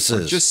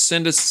excuses. Or just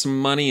send us some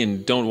money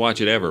and don't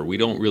watch it ever. We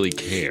don't really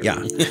care.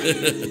 Yeah.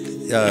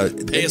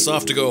 Pay us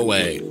off to go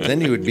away. Then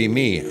you would be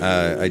me.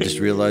 I just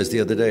realized the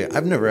other day,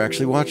 I've never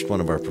actually watched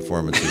one of our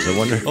performances. I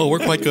wonder. Oh, we're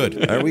quite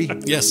good. Are we?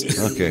 Yes.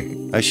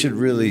 Okay. I should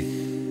really.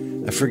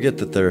 I forget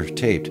that they're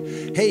taped.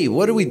 Hey,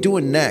 what are we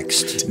doing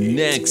next?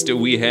 Next,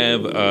 we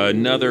have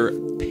another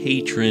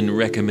patron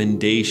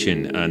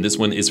recommendation. This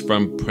one is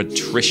from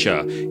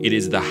Patricia. It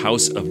is The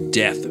House of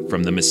Death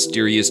from The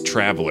Mysterious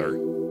Traveler.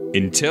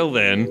 Until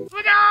then...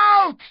 Look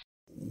out!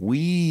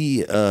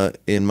 We,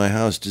 in my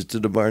house, just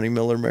did a Barney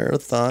Miller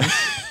marathon.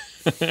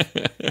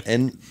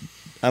 And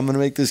I'm going to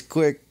make this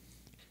quick.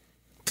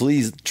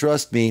 Please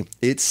trust me.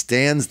 It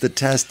stands the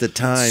test of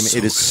time.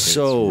 It is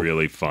so... It's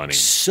really funny.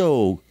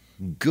 So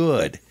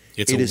good.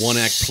 It's a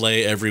one-act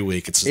play every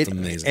week. It's just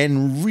amazing.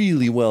 And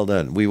really well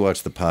done. We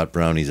watched the Pot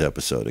Brownies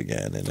episode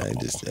again, and I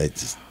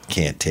just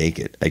can't take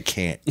it. I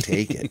can't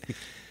take it.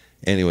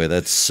 Anyway,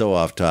 that's so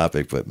off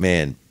topic, but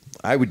man,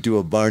 I would do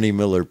a Barney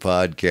Miller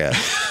podcast.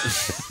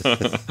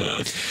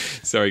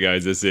 Sorry,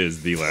 guys, this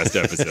is the last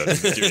episode.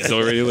 It's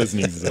already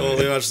listening to something. Well,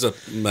 we watched a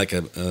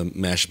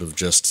mashup of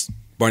just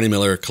Barney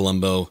Miller,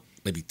 Columbo,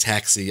 maybe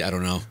Taxi, I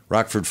don't know.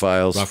 Rockford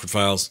Files. Oh,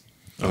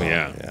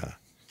 yeah. Yeah.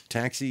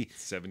 Taxi.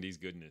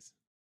 70s goodness.